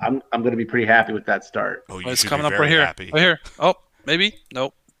 spot. I'm going to be pretty happy with that start. Oh, you Oh, it's should coming be up very right here. happy. Right here. Oh, maybe.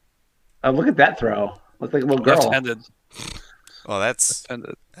 Nope. Look at that throw. Looks like a little girl. Left-handed. Oh, that's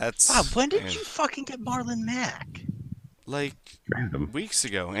Left-handed. Bob, when did man, you fucking get Marlon Mack? like random. weeks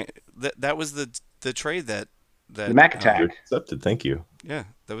ago. That was the trade that The Mac attack. Accepted. Thank you. Yeah,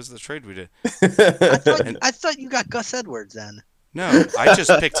 that was the trade we did. I thought you got Gus Edwards then. No, I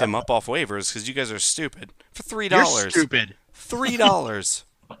just picked him up off waivers because you guys are stupid for $3. You're stupid. $3.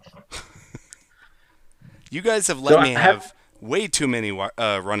 You guys have let So me I have way too many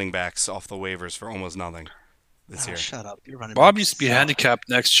running backs off the waivers for almost nothing this Oh, year. shut up. You're running. Bob back. used to be handicapped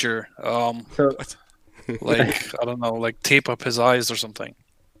next year. So, Like I don't know, like tape up his eyes or something.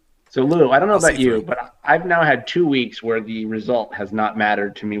 so Lou, I don't know I'll about see you, through. but I've now had 2 weeks where the result has not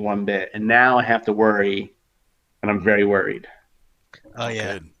mattered to me one bit, and now I have to worry, and I'm very worried. Oh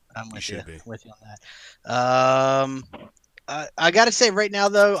yeah, Good. I'm with you. should be. With you on that. I gotta say right now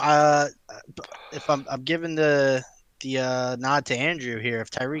though, if I'm giving the nod to Andrew here, if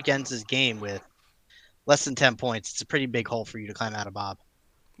Tyreek ends his game with less than 10 points, it's a pretty big hole for you to climb out of, Bob.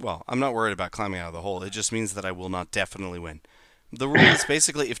 Well, I'm not worried about climbing out of the hole. It just means that I will not definitely win. The rule is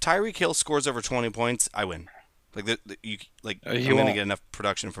basically if Tyreek Hill scores over 20 points, I win. Like He I'm going to won't. get enough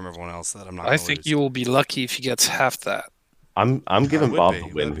production from everyone else that I'm not. I gonna think lose. you will be lucky if he gets half that. I'm giving would Bob be. the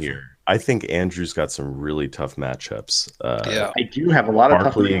That'd win be here. I think Andrew's got some really tough matchups. Yeah. I do have a lot of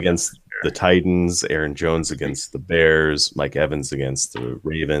tough Barkley matchups. against the Titans, Aaron Jones against the Bears, Mike Evans against the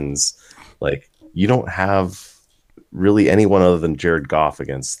Ravens. Like you don't have really anyone other than Jared Goff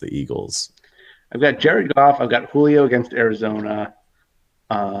against the Eagles. I've got Jared Goff. I've got Julio against Arizona.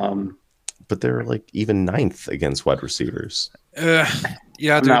 But they're like even ninth against wide receivers.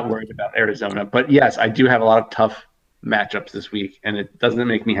 Yeah, I'm dude. not worried about Arizona, but yes, I do have a lot of tough matchups this week, and it doesn't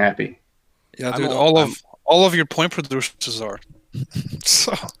make me happy. Yeah, I'm dude. all- All of your point producers are.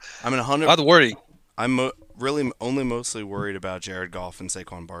 So I'm 100. not worry. I'm really only mostly worried about Jared Goff and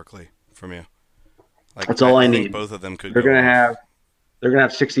Saquon Barkley from you. Like, That's all I think need. both of them could. They're go gonna off.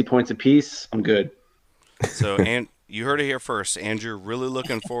 have 60 points apiece. I'm good. So, and you heard it here first. Andrew really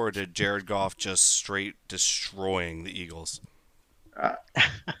looking forward to Jared Goff just straight destroying the Eagles.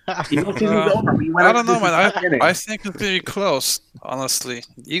 Eagle season's over. We went I up don't know, to the man. second inning. I think it's gonna be close. Honestly,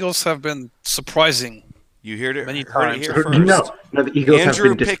 Eagles have been surprising. You heard it, Many heard it times. here No, first. the Eagles Andrew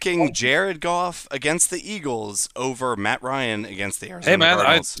have been picking Jared Goff against the Eagles over Matt Ryan against the Arizona Hey, man.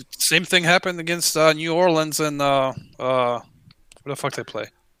 Cardinals. Same thing happened against New Orleans and where the fuck they play.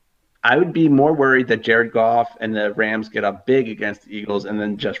 I would be more worried that Jared Goff and the Rams get up big against the Eagles and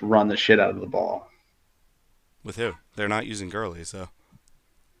then just run the shit out of the ball. With who? They're not using Gurley, so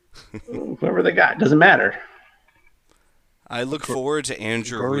Whoever they got, doesn't matter. I look forward to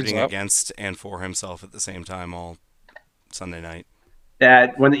Andrew Gurley's rooting up. against and for himself at the same time all Sunday night.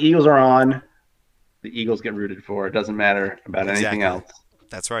 That when the Eagles are on, the Eagles get rooted for. It doesn't matter about anything Exactly. else.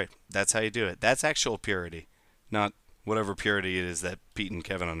 That's right. That's how you do it. That's actual purity, not whatever purity it is that Pete and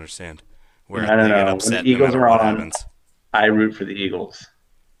Kevin understand. Where I they don't get know. When upset the Eagles no matter are what on, happens. I root for the Eagles.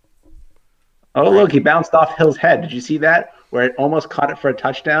 Oh, look, he bounced off Hill's head. Did you see that? Where it almost caught it for a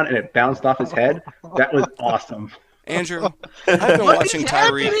touchdown and it bounced off his head? That was awesome. Andrew, I've been watching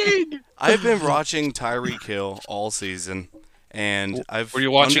Tyreek. happening? I've been watching Tyreek Hill all season, and I've. Were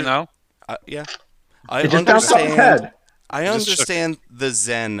you watching now? Yeah, I It just bounced off his understand. head. I Just shook. understand the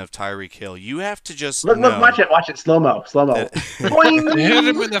zen of Tyreek Hill. You have to just Look, know. watch it, slow mo. Boing! They hit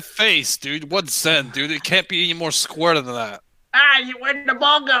him in the face, dude. What's Zen, dude? It can't be any more square than that. Where did the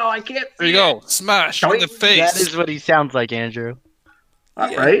ball go? I can't There you go. Smash in the face. That is what he sounds like, Andrew.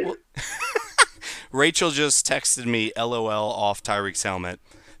 Yeah, Right? well- Rachel just texted me LOL off Tyreek's helmet.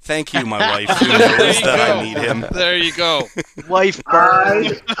 Thank you, my wife, who There knows you that go. I need him. There you go. Wife burn.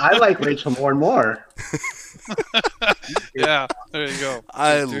 I like Rachel more and more. Yeah, there you go.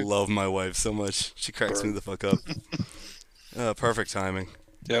 I Dude. love my wife so much. She cracks me the fuck up. Perfect timing.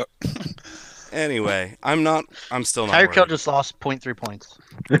 Yep. Anyway, I'm still not Tyreek Hill worried. just lost 0.3 points.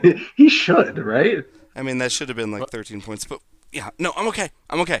 He should, right? I mean, that should have been like 13 points, but yeah, no, I'm okay.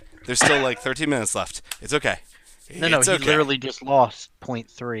 I'm okay. There's still like 13 minutes left. It's okay. No, It's he okay. literally just lost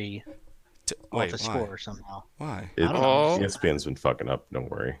 0.3 off Wait, the why? score somehow. Why? It, don't know. ESPN's been fucking up. Don't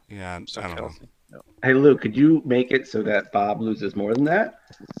worry. Yeah, I don't know. Hey, Luke, could you make it so that Bob loses more than that?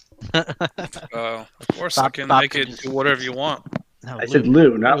 Of course, I Bob- can Bob make could it just- do whatever you want. No, I said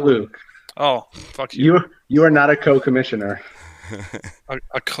Lou, not Luke. Oh, fuck you. You are not a co-commissioner.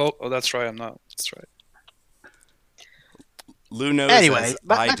 A coat. Oh, that's right. I'm not. That's right. Lou knows Anyway, as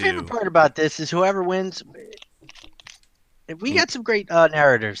my I do. favorite part about this is whoever wins. We got some great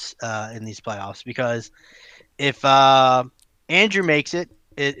narratives in these playoffs because if Andrew makes it,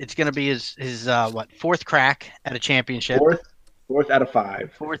 it's going to be his fourth crack at a championship, Fourth out of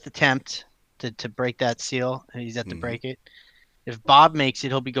 5. fourth attempt to break that seal. He's at to Mhm. break it. If Bob makes it,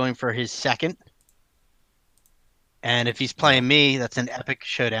 he'll be going for his second. And if he's playing me, that's an epic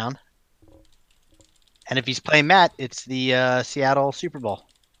showdown. And if he's playing Matt, it's the Seattle Super Bowl.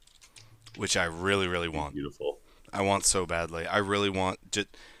 Which I really, really want. Beautiful. I want so badly. I really want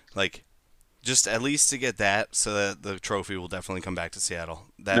just at least to get that, so that the trophy will definitely come back to Seattle.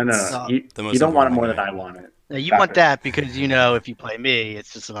 That's No. You, the most you don't want it important more thing than to I want it. Now, you Stop want it. that because if you play me,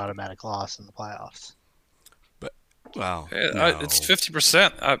 it's just an automatic loss in the playoffs. Wow. It's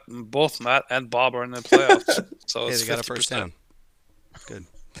 50%. Both Matt and Bob are in the playoffs, so Hey, it's they got a first 50%. down. Good.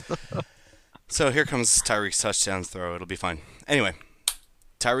 So here comes Tyreek's touchdowns throw. It'll be fine. Anyway,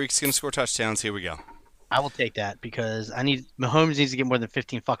 Tyreek's gonna score touchdowns. Here we go. I will take that because Mahomes needs to get more than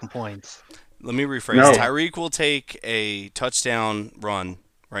 15 fucking points. Let me rephrase. No. Tyreek will take a touchdown run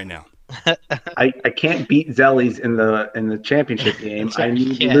right now. I can't beat Zellies in the championship game. That's I right, you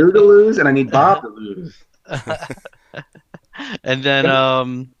need can't. Lou to lose and I need Bob to lose. And then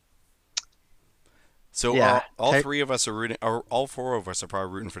So Yeah, all Ty- three of us are rooting, or all four of us are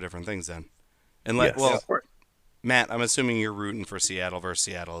probably rooting for different things then. And Yes. well, Matt, I'm assuming you're rooting for Seattle versus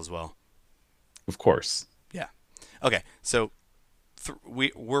Seattle as well. Of course. Okay, so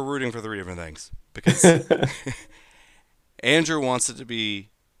we're rooting for three different things because Andrew wants it to be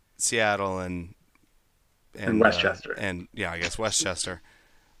Seattle and Westchester. and yeah, I guess Westchester.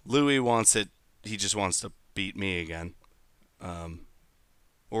 Louis wants it. He just wants to beat me again.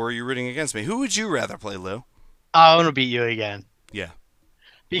 Or are you rooting against me? Who would you rather play, Lou? I want to beat you again. Yeah.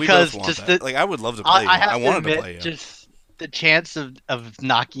 Because we both want just that. I would love to play you. I have I to wanted admit, to play you. just the chance of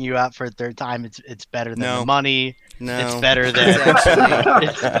knocking you out for a third time, it's better than No. the money. No. It's better than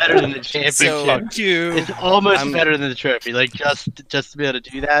it's better than the championship. Fuck you. It's almost I'm- better than the trophy. Like just to be able to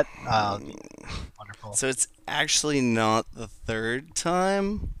do that, wonderful. So it's actually not the third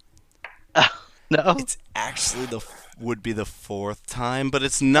time. No, It's actually would be the fourth time, but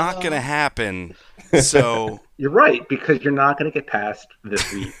it's not gonna happen. So, You're right, because you're not going to get past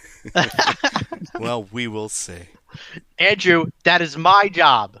this week. well, we will see. Andrew, that is my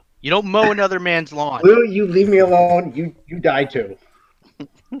job. You don't mow another man's lawn. Lou, you leave me alone. You die too.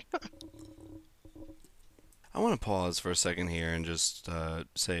 I want to pause for a second here and just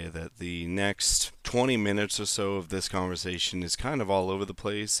say that the next 20 minutes or so of this conversation is kind of all over the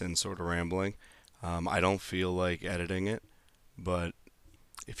place and sort of rambling. I don't feel like editing it, but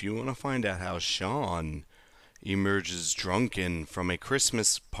if you want to find out how Sean emerges drunken from a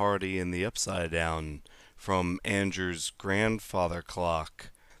Christmas party in the Upside Down from Andrew's grandfather clock,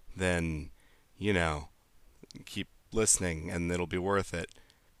 then, keep listening and it'll be worth it.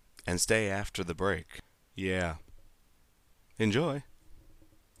 And stay after the break. Yeah. Enjoy.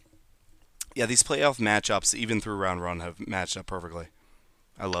 Yeah, these playoff matchups, even through round one, have matched up perfectly.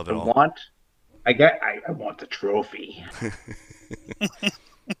 I love it all. I want the trophy.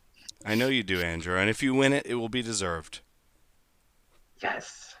 I know you do, Andrew, and if you win it, it will be deserved.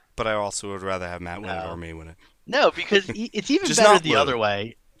 Yes. But I also would rather have Matt win it No. or me win it. No, because it's even Just better not the Lou. other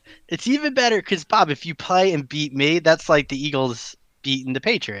way. It's even better because Bob, if you play and beat me, that's like the Eagles beating the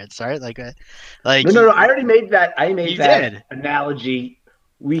Patriots, right? Like No. I already made that. I made You that did. analogy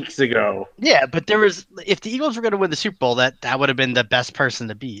weeks ago. Yeah, but if the Eagles were going to win the Super Bowl, that would have been the best person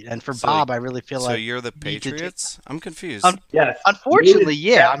to beat. And for So- Bob, I really feel So like, you're the you did take- Patriots? I'm confused. Yes. unfortunately, Lou is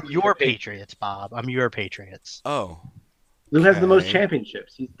yeah, I'm definitely your the Patriots, Bob. I'm your Patriots. Oh. Lou has the most Okay.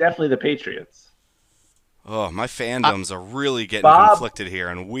 championships. He's definitely the Patriots. Oh, my fandoms are really getting Bob- conflicted here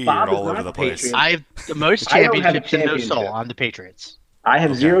and weird Bob is all not over the the place. Patriot. I have the most I don't have a championships and no soul. championship. I'm the Patriots. I have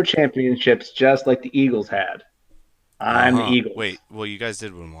Okay. 0 championships, just like the Eagles had. I'm Uh-huh. the Eagles. Wait, well, you guys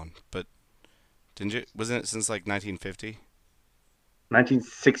did win one, but didn't you? Wasn't it since like 1950?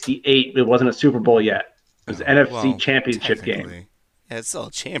 1968. It wasn't a Super Bowl yet. It was an NFC Well, championship game. technically. Yeah, it's still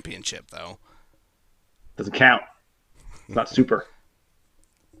a championship, though. Doesn't count. It's not super.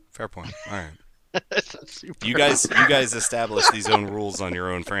 Fair point. All right. That's not super. You guys establish these own rules on your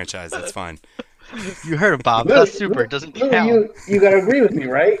own franchise. That's fine. You heard him, Bob. Lou, That's super. Lou, It doesn't Lou, count. you gotta agree with me,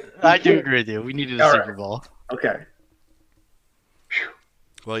 right? I do agree with you. We needed a All Super right. Bowl. Okay.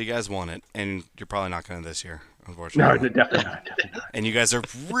 Well, you guys won it, and you're probably not going to this year, No, unfortunately. definitely not. Definitely not. And you guys are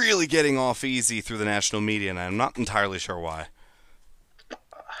really getting off easy through the national media, and I'm not entirely sure why.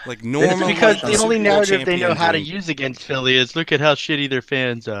 Like normally, It's because the the only Super Bowl narrative they know how to champions use against Philly is look at how shitty their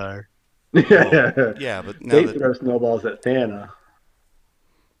fans are. win- Yeah, but now They that throw snowballs at Santa.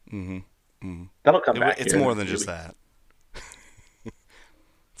 That'll come back. it's here in more a than few just weeks. that.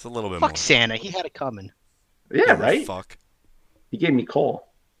 It's a little bit Fuck more. Santa. He had it coming. Yeah, the right. Fuck. He gave me coal.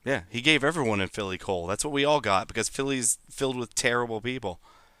 Yeah, he gave everyone in Philly coal. That's what we all got because Philly's filled with terrible people.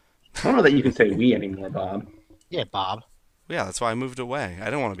 I don't know that you can say we anymore, Bob. Yeah, Bob. Yeah, that's why I moved away. I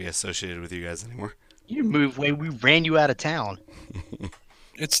don't want to be associated with you guys anymore. You moved away. We ran you out of town.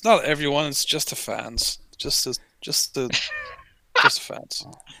 It's not everyone. It's just the fans. Just the fans.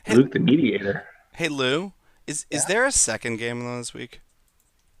 Luke, the mediator. Hey Lou, is there a second game though this week?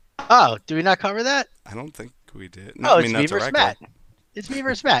 Oh, do we not cover that? I don't think we did. Oh, I it's mean, me not versus directly. Matt. It's me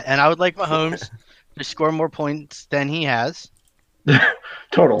versus Matt, and I would like Mahomes to score more points than he has.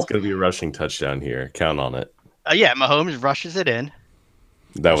 Total. It's going to be a rushing touchdown here. Count on it. Yeah, Mahomes rushes it in.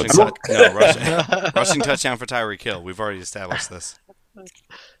 That would Rushing, suck. rushing touchdown for Tyreek Hill. We've already established this.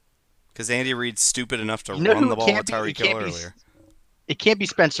 Because Andy Reid's stupid enough to You know run who the it ball can't with be? It Tyreek Hill can't be- earlier. It can't be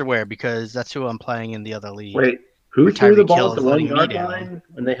Spencer Ware because that's who I'm playing in the other league. Wait, who Where threw the Tyreek ball Hill at the is 1 letting me yard down. line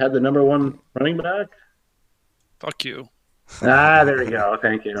when they had the number 1 running back? Fuck you. There we go.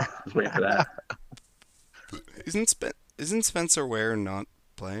 Thank you. I was waiting for that. Isn't Spencer Ware not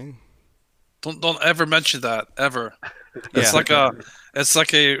playing? Don't ever mention that ever. Yeah. It's like a. It's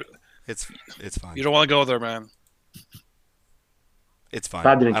fine. You don't want to go there, man. It's fine.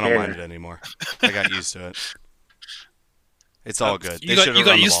 Bob I didn't don't care. mind it anymore. I got used to it. It's all good. You They should've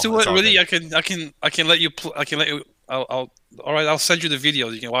got run the used ball. to It's it. all Really, good. I can let you. I can let you. All right. I'll send you the video.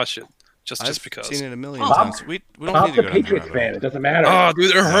 You can watch it. Just I've because. seen it a million Bob- times. We don't Bob's need to a go down the Patriots rabbit fan. hole. It doesn't matter. Oh, dude,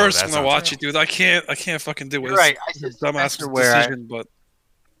 it hurts that's when I not watch true. it, dude. I can't fucking do it. You're right. I It's said a dumbass Spencer Ware. decision, but.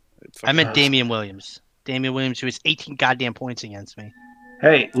 I meant Damian Williams. Damian Williams, who has 18 goddamn points against me.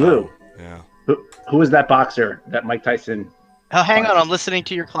 Hey, Lou, Yeah. who was that boxer that Mike Tyson? Oh, hang on. I'm listening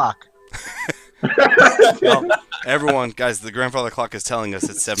to your clock. Oh, everyone, guys, the grandfather clock is telling us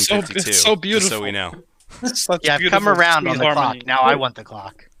it's 7:52. It's so Just so beautiful. we know. Such Yeah, I've come beautiful, around on sweet the harmony. clock. Now I want the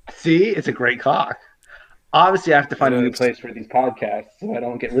clock. See, it's a great clock. Obviously, I have to find a new Yes. place for these podcasts so I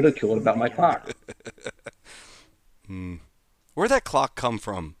don't get ridiculed about my clock. Where'd that clock come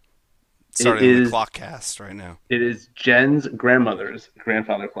from? Starting is- the clock cast right now. It is Jen's grandmother's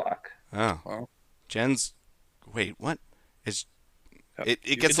grandfather clock. Oh. Wow. Jen's. Wait, what? It's. Yep. It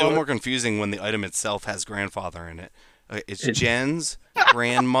You gets a can lot do more it. confusing when the item itself has grandfather in it. It's It's- Jen's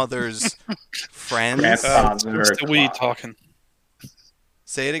grandmother's friends. Grandfather It's the weed clock. talking.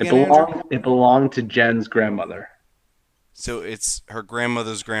 Say it It again, Andrew. belonged to Jen's grandmother. So it's her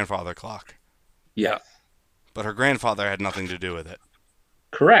grandmother's grandfather clock, Yes. but her grandfather had nothing to do with it.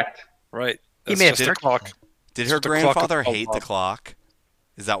 Correct. Right. He That's may have just the purchased clock. it. Did That's her what the clock is grandfather called, hate the Bob. clock?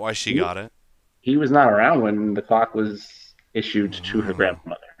 Is that why she He- got it? He was not around when the clock was issued to her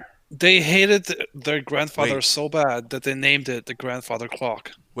grandmother. They hated their grandfather Wait. so bad that they named it the grandfather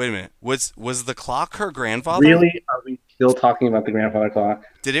clock. Wait a minute. Was the clock her grandfather? Really? Are we still talking about the grandfather clock?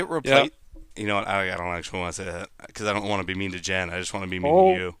 Did it replace? You know what? I don't actually want to say that because I don't want to be mean to Jen. I just want to be mean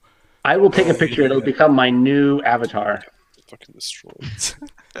Oh. to you. I will take a picture. It'll become my new avatar. Fucking destroyed.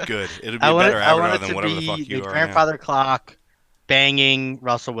 Good. It'll be I a want, better I want avatar it than to whatever the be fuck the you are now. grandfather clock banging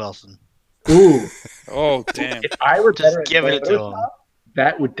Russell Wilson. Ooh, Oh damn. if I were better at Give it to him. Photoshop,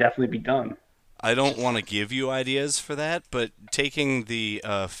 that would definitely be done. I don't want to give you ideas for that, but taking the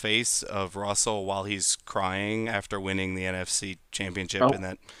face of Russell while he's crying after winning the NFC Championship Oh. in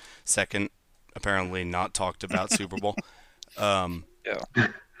that second, apparently not talked about Super Bowl. Yeah.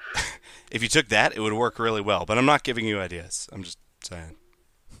 If you took that, it would work really well. But I'm not giving you ideas. I'm just saying.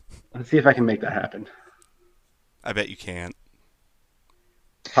 Let's see if I can make that happen. I bet you can't.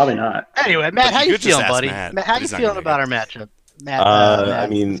 Probably not. Anyway, But Matt, how you you could just feeling, ask buddy? Matt, Matt, how but you he's not feeling gonna about our make matchup? Matt, I Matt,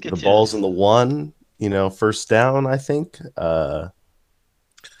 mean, let's get the to ball's it. in the one. First down. I think.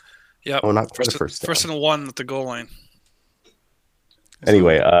 Yep. Oh, not for the first down. First and one at the goal line.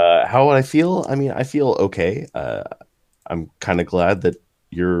 Anyway, how would I feel? I mean, I feel okay. I'm kind of glad that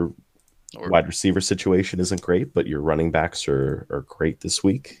your wide receiver situation isn't great, but your running backs are great this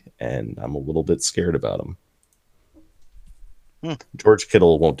week, and I'm a little bit scared about them. George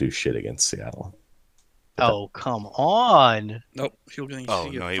Kittle won't do shit against Seattle. Oh, come on. Nope. He'll get, Oh,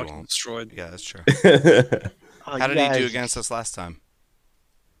 he'll get no, he fucking won't. destroyed. Yeah, that's true. Oh, How you did he do guys- against us last time?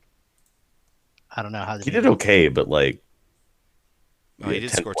 I don't know how He did okay, but like, Oh, he Yeah, did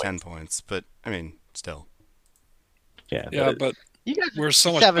 10 score 10 points, but I mean, still. yeah, Yeah, but You guys we're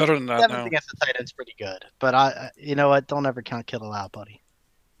so much seventh, better than that seventh now. against the tight end's pretty good. But you know what? Don't ever count Kittle out, buddy.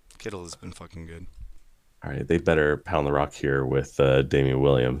 Kittle has been fucking good. all right, they better pound the rock here with Damian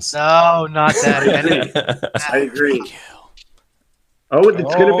Williams. No, not that. Any- I agree. Oh,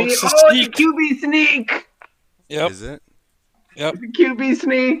 it's gonna be it's a it's a sneak. QB sneak. Yep. Is it? Yep. It's a QB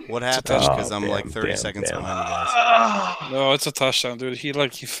sneak. What a happened? touchdown. Because I'm like 30 Damn, seconds damn. behind you guys. No, it's a touchdown, dude. He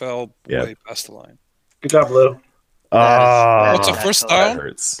fell Yep. way past the line. Good job, Lou. Ah, What's a that's first excellent. down? that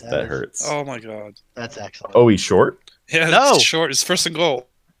hurts. That That is- hurts. Oh my god. That's excellent. Oh, he's short. Yeah, No. it's short. It's first and goal.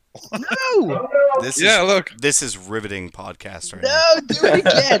 No, This Yeah, is look. this is riveting podcast right now. no, do it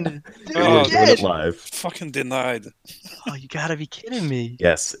again. Do Oh, it We're doing it again. live. Fucking denied. Oh, you gotta be kidding me.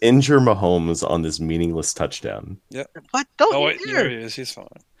 Yes, injure Mahomes on this meaningless touchdown. What? Don't Oh you wait, dare. there he is. He's fine.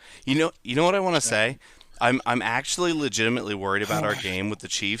 You know what I want to say? I'm actually legitimately worried about our game with the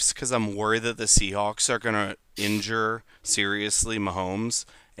Chiefs because I'm worried that the Seahawks are gonna injure seriously Mahomes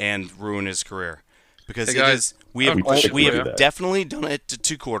and ruin his career. Because Hey, guys, we I have have a question we for have you. definitely done it to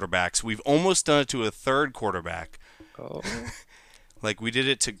two quarterbacks. We've almost done it to a third quarterback. Oh. Like we did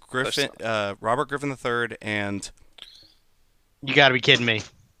it to Griffin, Robert Griffin III, and You gotta be kidding me.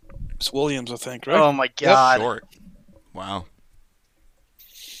 It's Williams, I think, right? Oh my god. Short. Wow.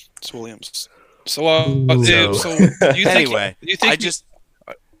 It's Williams. So, No. so do you think? Anyway, do you think? I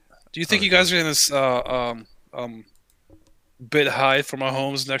do you think you guys are in this bit high for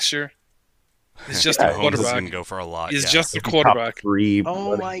Mahomes next year? He's just Yeah, a Mahomes Mahomes quarterback. can go for a lot. He's yes. just a Top quarterback. 3.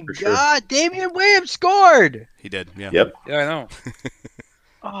 Oh running my for sure. god. Damian Williams scored. He did. Yeah. Yep. Yeah, I know.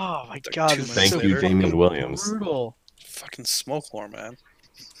 Oh my Like god. 2 this is minutes Thank so you, later. Damian fucking Williams. Brutal. Fucking smoke horn, man.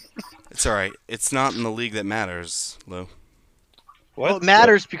 It's all right. It's not in the league that matters, Lou. Well, it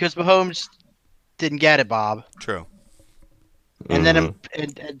matters because Mahomes didn't get it, Bob. True. And then Mhm.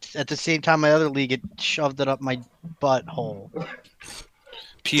 and at the same time, my other league, it shoved it up my butthole.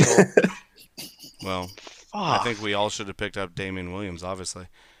 Pete hole. Well, Fuck. I think we all should have picked up Damian Williams, obviously.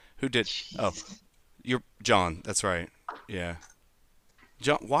 Who did? Oh, You're John. That's right. Yeah.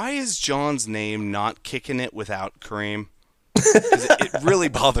 John. Why is John's name not Kicking It Without Kareem? 'Cause it really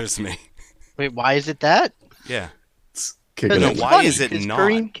bothers me. Wait, why is it that? Yeah. Kicking No, it. why funny, is it 'cause not?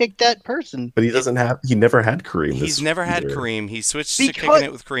 Kareem kicked that person. But he doesn't have. He never had Kareem. He's never had year. Kareem. He switched to Because- Kicking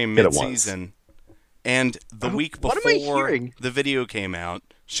It with Kareem Hit it once. mid-season. And the week What am I before hearing? the video came out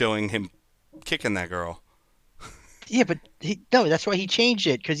showing him kicking that girl. Yeah, but no, that's why he changed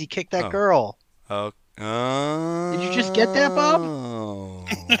it, because he kicked that Oh. girl. Oh. Did you just get that, Bob? Oh.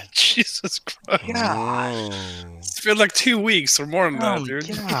 Jesus Christ. God. It's been like 2 weeks or more than that, Oh, dude.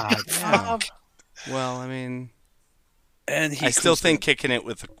 God. Yeah. Bob. Well, I mean, And he I still cruised think Kicking It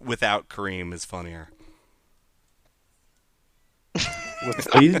without Kareem is funnier.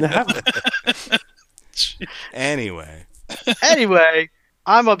 He didn't have it. Anyway, Anyway,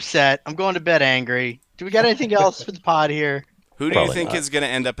 I'm upset. I'm going to bed angry. Do we got anything else for the pod here? who do you Probably think not. is going to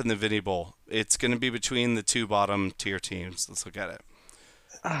end up in the Vinny Bowl? It's going to be between the two bottom tier teams. Let's look at it.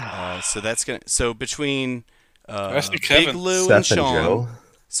 So between Actually, Big Kevin. Lou Seth and Sean. Joe.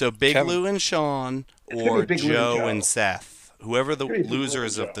 So Big Kevin. Lou and Sean, It's gonna or be Big Lou and Joe Joe. and Seth. Whoever the It's gonna be Big Lou and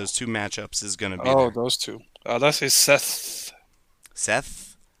losers of Joe. those two matchups is going to be Oh, there. those two. That's a Seth.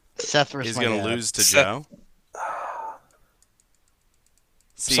 Seth Seth versus is going to my dad. lose to Seth. Joe.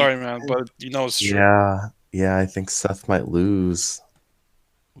 See, Sorry, man, but you know it's true. Yeah, I think Seth might lose.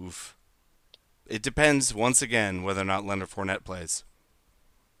 Oof. It depends, once again, whether or not Leonard Fournette plays.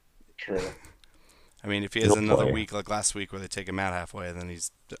 True. I mean, if he has He'll another play. week like last week where they take him out halfway, then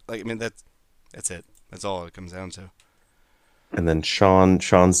he's like, I mean, that's it. That's all it comes down to. And then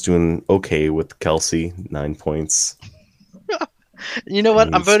Sean's doing okay with Kelsey, 9 points. You know what?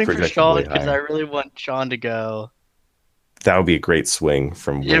 And I'm he's voting for projected Sean way because higher. I really want Sean to go. That would be a great swing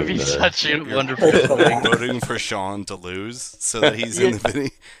from It'd winning be the- such a You're wonderful thing. voting for Sean to lose so that he's in the video.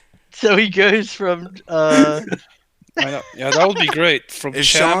 So he goes from I know. Yeah, that would be great. From If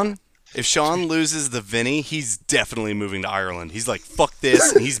Sean loses the Vinny, he's definitely moving to Ireland. He's like, fuck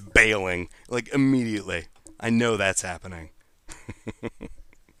this, and he's bailing like immediately. I know that's happening.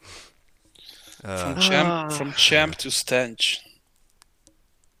 from champ to stench.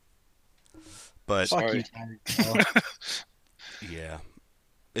 But fuck you, Tyreek Hill. yeah,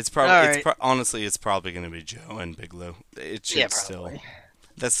 it's probably All right. honestly it's probably going to be Joe and Big Lou. It should Yeah, still. probably.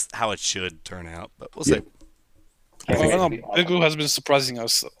 That's how it should turn out, but we'll Yeah. see. I Well, think I it's don't gonna know. be Big Lou has been surprising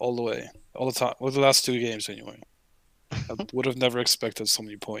us all the way, all the time. Well, the last 2 games anyway. I would have never expected so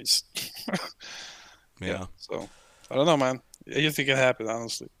many points. Yeah. So I don't know, man. Anything can happen,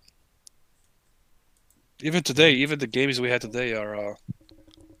 honestly. Even today, even the games we had today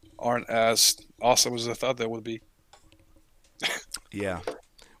aren't as awesome as I thought they would be. Yeah.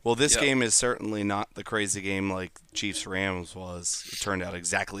 Well, this Yeah. game is certainly not the crazy game like Chiefs Rams was. It turned out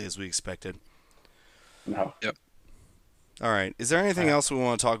exactly as we expected. No. All right. Is there anything else we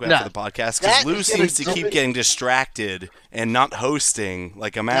want to talk about No. for the podcast? That Because Lou is gonna seems to do keep it. getting distracted and not hosting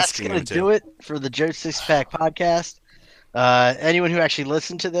like I'm That's asking gonna him to. do it for the Joe Sixpack podcast. Anyone who actually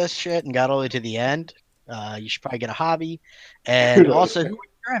listened to this shit and got all the way to the end, you should probably get a hobby. And Kudos. also, who was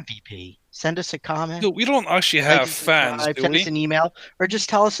your MVP? Send us a comment. Dude, we don't actually like have and fans, subscribe, do send we? us an email, or just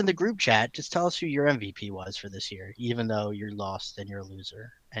tell us in the group chat. Just tell us who your MVP was for this year, even though you're lost and you're a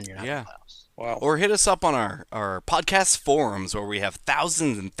loser and you're not Yeah. in the playoffs. Wow. Or hit us up on our podcast forums where we have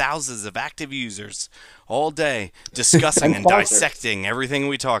thousands and thousands of active users all day discussing And and sponsors. dissecting everything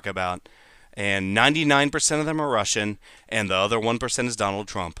we talk about. And 99% of them are Russian, and the other 1% is Donald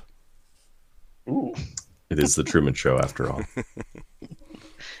Trump. Ooh. It is the Truman Show after all.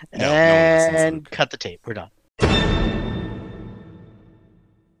 No, no one listens to And Luke. cut the tape. We're done.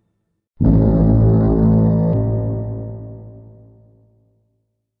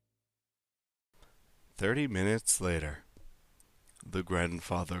 30 minutes later, the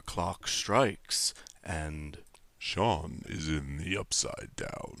grandfather clock strikes, and Sean is in the upside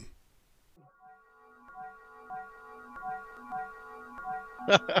down.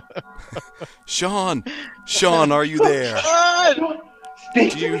 Sean, are you there?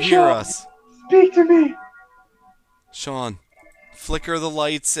 Speak Do to you me, hear Sean. us? Speak to me. Sean, flicker the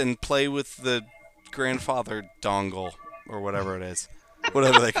lights and play with the grandfather dongle, or whatever it is.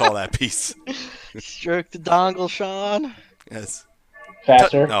 Whatever they call that piece. Stroke the dongle, Sean. Yes.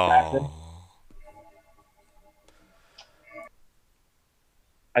 Faster. Faster. Oh.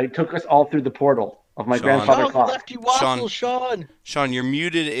 I took us all through the portal of my Sean. grandfather Sean, clock. lefty waffle, Sean. Sean, you're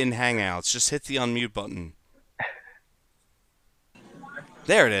muted in Hangouts. Just hit the unmute button.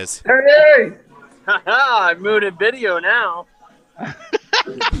 There it is. Hey! Haha, I'm muted video now.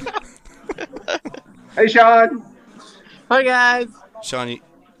 Hey, Sean. Hi guys. Sean,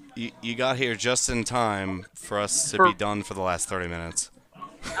 You got here just in time for us to For- be done for the last 30 minutes.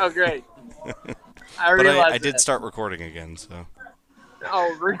 Oh, great. I But realized I did that. start recording again, so.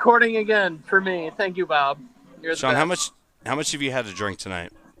 Oh, recording again for me. Thank you, Bob. You're the Sean, best. how much have you had to drink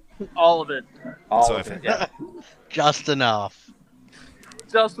tonight? All of it. All So of if- it, yeah. Just enough.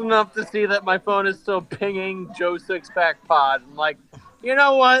 Just enough to see that my phone is still pinging Joe Sixpack Pod. I'm like, you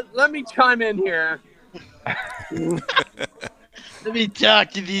know what? Let me chime in here. Let me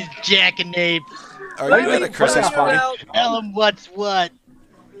talk to these jackanapes. Are Let you me at a Christmas tell you party? about- Tell them what's what.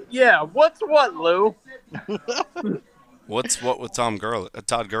 Yeah, what's what, Lou? What's what with Todd Gurley?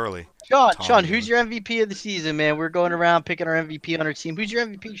 Sean, Tom, Sean, who's your MVP of the season, man? We're going around picking our MVP on our team. Who's your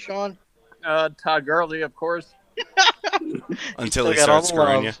MVP, Sean? Todd Gurley, of course. Until Still he got all starts the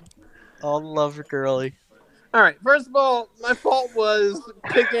screwing you. love. All the love for Gurley. All right, first of all, my fault was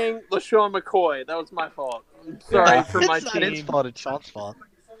picking LaShawn McCoy. That was my fault. I'm sorry for my It's not his team. fault. It's Sean's fault.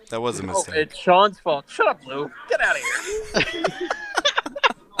 That was a Oh, mistake. it's Sean's fault. Shut up, Lou. Get out of here.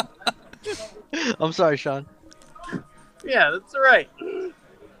 I'm sorry, Sean. Yeah, that's all right.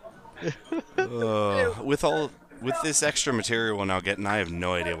 With this extra material we're now getting, I have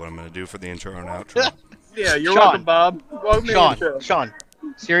no idea what I'm going to do for the intro and outro. Yeah, you're Sean. welcome, Bob. Welcome to the show. Sean.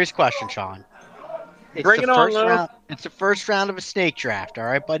 Serious question, Sean. It's Bring the it on, first Lou. round. It's the first round of a snake draft. All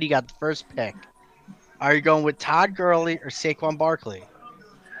right, buddy. You got the first pick. Are you going with Todd Gurley or Saquon Barkley?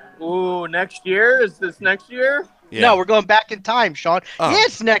 Ooh, next year? Is this next year? Yeah. No, we're going back in time, Sean. Oh.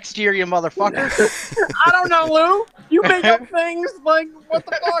 Yes, next year, you motherfucker. I don't know, Lou. You make up things like, what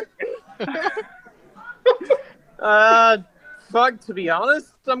the fuck? Fuck, to be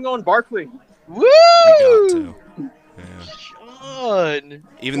honest, I'm going Barkley. Woo! You got to. Yeah. Sean.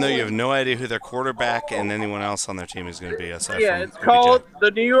 Even though you have no idea who their quarterback and anyone else on their team is going to be, aside Yeah, from it's OBJ. called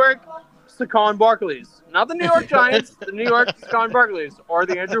the New York Saquon Barkleys. Not the New York Giants, the New York Saquon Barkleys, or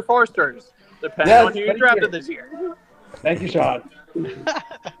the Andrew Forsters, depending Yes, on who you thank drafted you. this year. Thank you, Sean.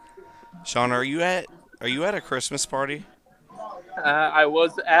 Sean, are you at a Christmas party? I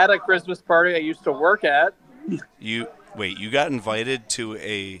was at a Christmas party I used to work at. You got invited to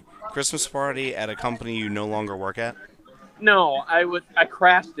a Christmas party at a company you no longer work at? No, I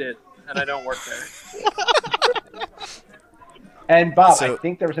crashed it, and I don't work there. And Bob, So- I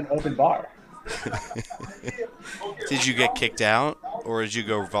think there was an open bar. Did you get kicked out, or did you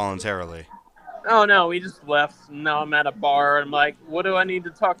go voluntarily? Oh no, we just left. Now I'm at a bar. And I'm like, what do I need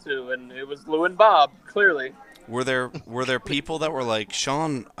to talk to? And it was Lou and Bob, clearly. Were there people that were like,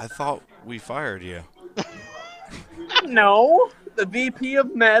 Sean, I thought we fired you? No, the VP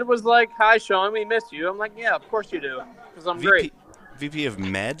of Med was like, "Hi, Sean, we miss you." I'm like, "Yeah, of course you do, because I'm great." VP of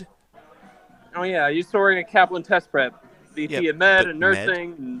Med? Oh yeah, I used to work at Kaplan Test Prep, VP Yeah, of Med but and Med?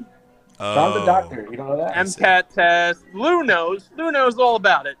 nursing, and Sean's Oh. a doctor. You don't know that? see. MCAT test. Lou knows. Lou knows all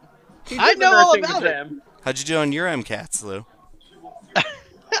about it. He I did the know all nursing about it. exam. How'd you do on your MCATs, Lou?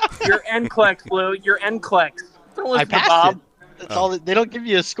 Your NCLEX, Lou. Your NCLEX. Don't I listen to passed Bob. it. That's all. They don't give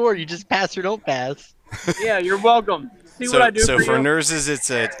you a score. You just pass or don't pass. Yeah, you're welcome. See what I do so for you? nurses, it's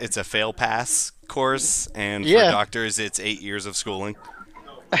a fail pass course, and for Yeah. doctors, it's 8 years of schooling.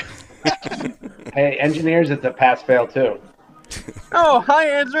 Hey, engineers, it's a pass fail too. Oh, hi,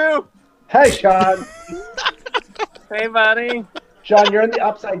 Andrew. Hey, Sean. Hey, buddy. Sean, you're in the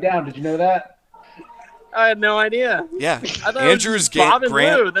upside down. Did you know that? I had no idea. Yeah, I thought Andrew's it was Bob and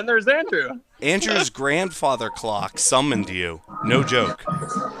grand Lou. Then there's Andrew. Andrew's grandfather clock summoned you. No joke.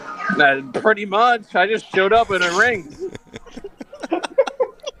 Pretty much. I just showed up in a ring.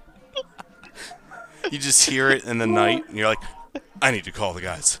 You just hear it in the night, and you're like, I need to call the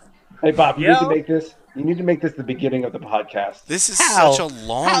guys. Hey, Bob, you Yeah. need to make this. You need to make this the beginning of the podcast. This is How? such a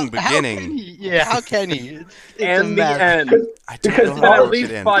long beginning. Yeah, how can he? It's a And the mess. end. I don't Because know at how to work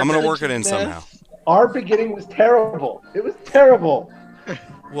least it in. 5 I'm gonna minutes work it in of somehow. mess. Our beginning was terrible. It was terrible.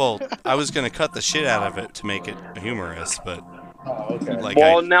 Well, I was gonna cut the shit out of it to make it humorous, but Oh, okay. like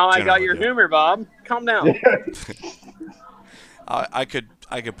Well, now I got generally your do. humor, Bob. Calm down. I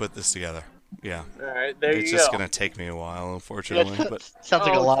could put this together. Yeah, All right, there it's you just go. gonna take me a while, unfortunately. Yeah, But sounds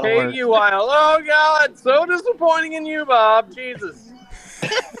like a lot of take work. you a while. Oh God, so disappointing in you, Bob. Jesus.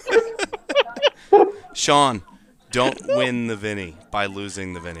 Sean, don't win the Vinny by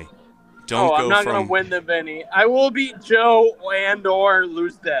losing the Vinny. Don't Oh, go I'm not from gonna win the Vinny. I will beat Joe and/or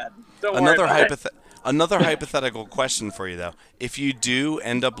lose Dad. Don't another worry about it. another hypothetical question for you though. If you do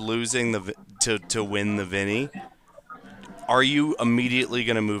end up losing to win the Vinny, are you immediately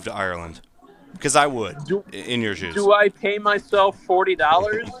gonna move to Ireland? Because I would, Do- in your shoes. Do I pay myself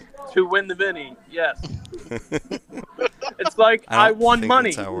 $40 to win the Vinny? Yes. It's like I don't won think money.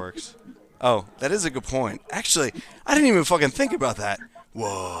 That's how it works. Oh, that is a good point. Actually, I didn't even fucking think about that.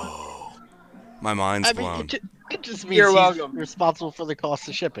 Whoa. My mind's I mean, blown. it just means You're he's welcome. responsible for the cost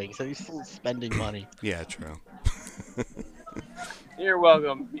of shipping, so he's still spending money. Yeah, true. You're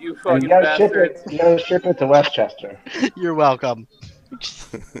welcome. You And fucking you gotta ship bastards. it. You gotta ship it to Westchester. You're welcome.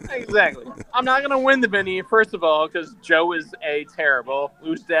 Exactly. I'm not gonna win the Vinny, first of all, because Joe is A, terrible.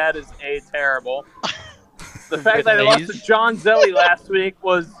 Lou's dad is A, terrible. The fact that I lost to John Zelli last week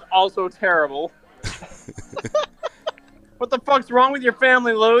was also terrible. What the fuck's wrong with your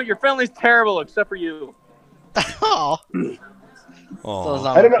family, Lou? Your family's terrible, except for you. Oh,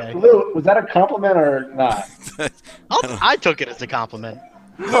 Aw. I don't know, Lou. Was that a compliment or not? I took it as a compliment.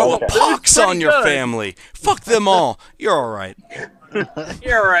 Oh, Okay. pox on your good. family. Fuck them all. You're all right.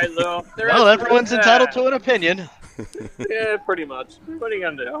 You're right, Lou. Well, everyone's entitled to an opinion. Yeah, pretty much. What are you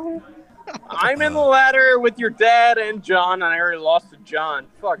gonna do? I'm in the ladder with your dad and John, and I already lost to John.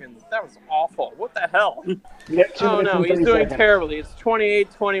 Fucking, that was awful. What the hell? You get 2 Oh minutes no, and he's 30 doing seconds. terribly. It's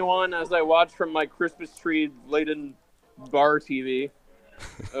 28-21 as I watch from my Christmas tree laden bar TV.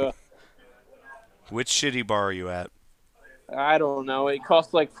 Which shitty bar are you at? I don't know. It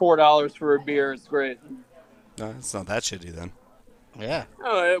costs like $4 for a beer. It's great. No, it's not that shitty then. Yeah.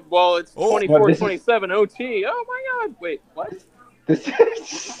 Oh, well, it's Oh. 24-27 OT. Oh my God! Wait, what? This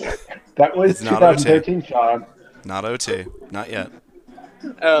is, that was It's not OT. 2013, Sean. Not OT. Not yet.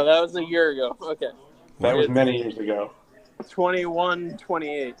 Oh, that was a year ago. Okay, That was many years ago.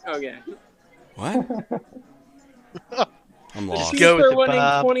 21-28. Okay. What? I'm The lost. Chiefs go with are it, winning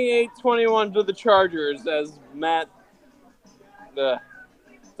Bob. 28-21 to the Chargers as Matt.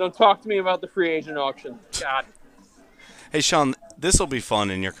 Don't talk to me about the free agent auction. God. Hey, Sean, this will be fun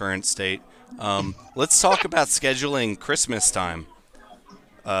in your current state. Let's talk about scheduling Christmas time.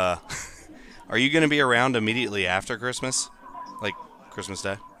 Are you going to be around immediately after Christmas? Like Christmas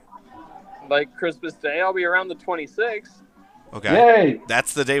Day? Like Christmas Day, I'll be around the 26th. Okay. Yay!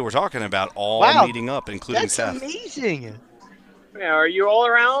 That's the day we're talking about, all Wow, meeting up, including That's Seth. amazing. Yeah, are you all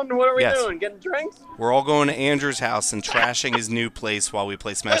around? What are we Yes. doing? Getting drinks? We're all going to Andrew's house and trashing his new place while we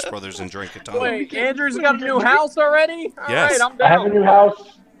play Smash Brothers and drink a ton. Wait, Andrew's got a new house already? All Yes. right, I'm I have a down. new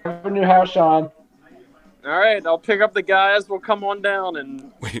house. I have a new house, Sean. All right, I'll pick up the guys. We'll come on down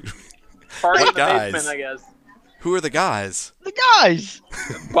and Wait, party in What the guys? basement, I guess. who are the guys? The guys.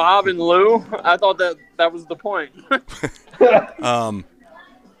 Bob and Lou. I thought that was the point. Well,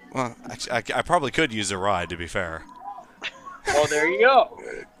 actually, I probably could use a ride, to be fair. Well, there you go.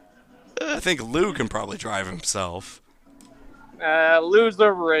 I think Lou can probably drive himself. Lou's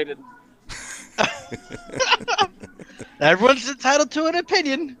overrated. Everyone's entitled to an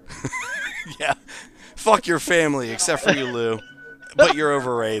opinion. Yeah. Fuck your family, except for you, Lou. But you're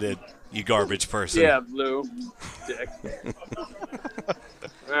overrated, you garbage person. Yeah, Lou. Dick.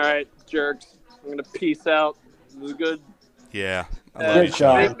 All right, jerks. I'm going to peace out. It was good. Yeah. I love you, Good job.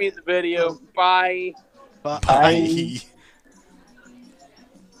 Sean. Make me the video. Bye. Bye.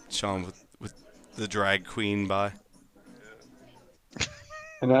 Sean with the drag queen bye.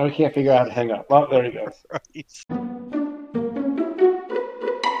 And now we can't figure out how to hang up. Well, there he goes. Christ.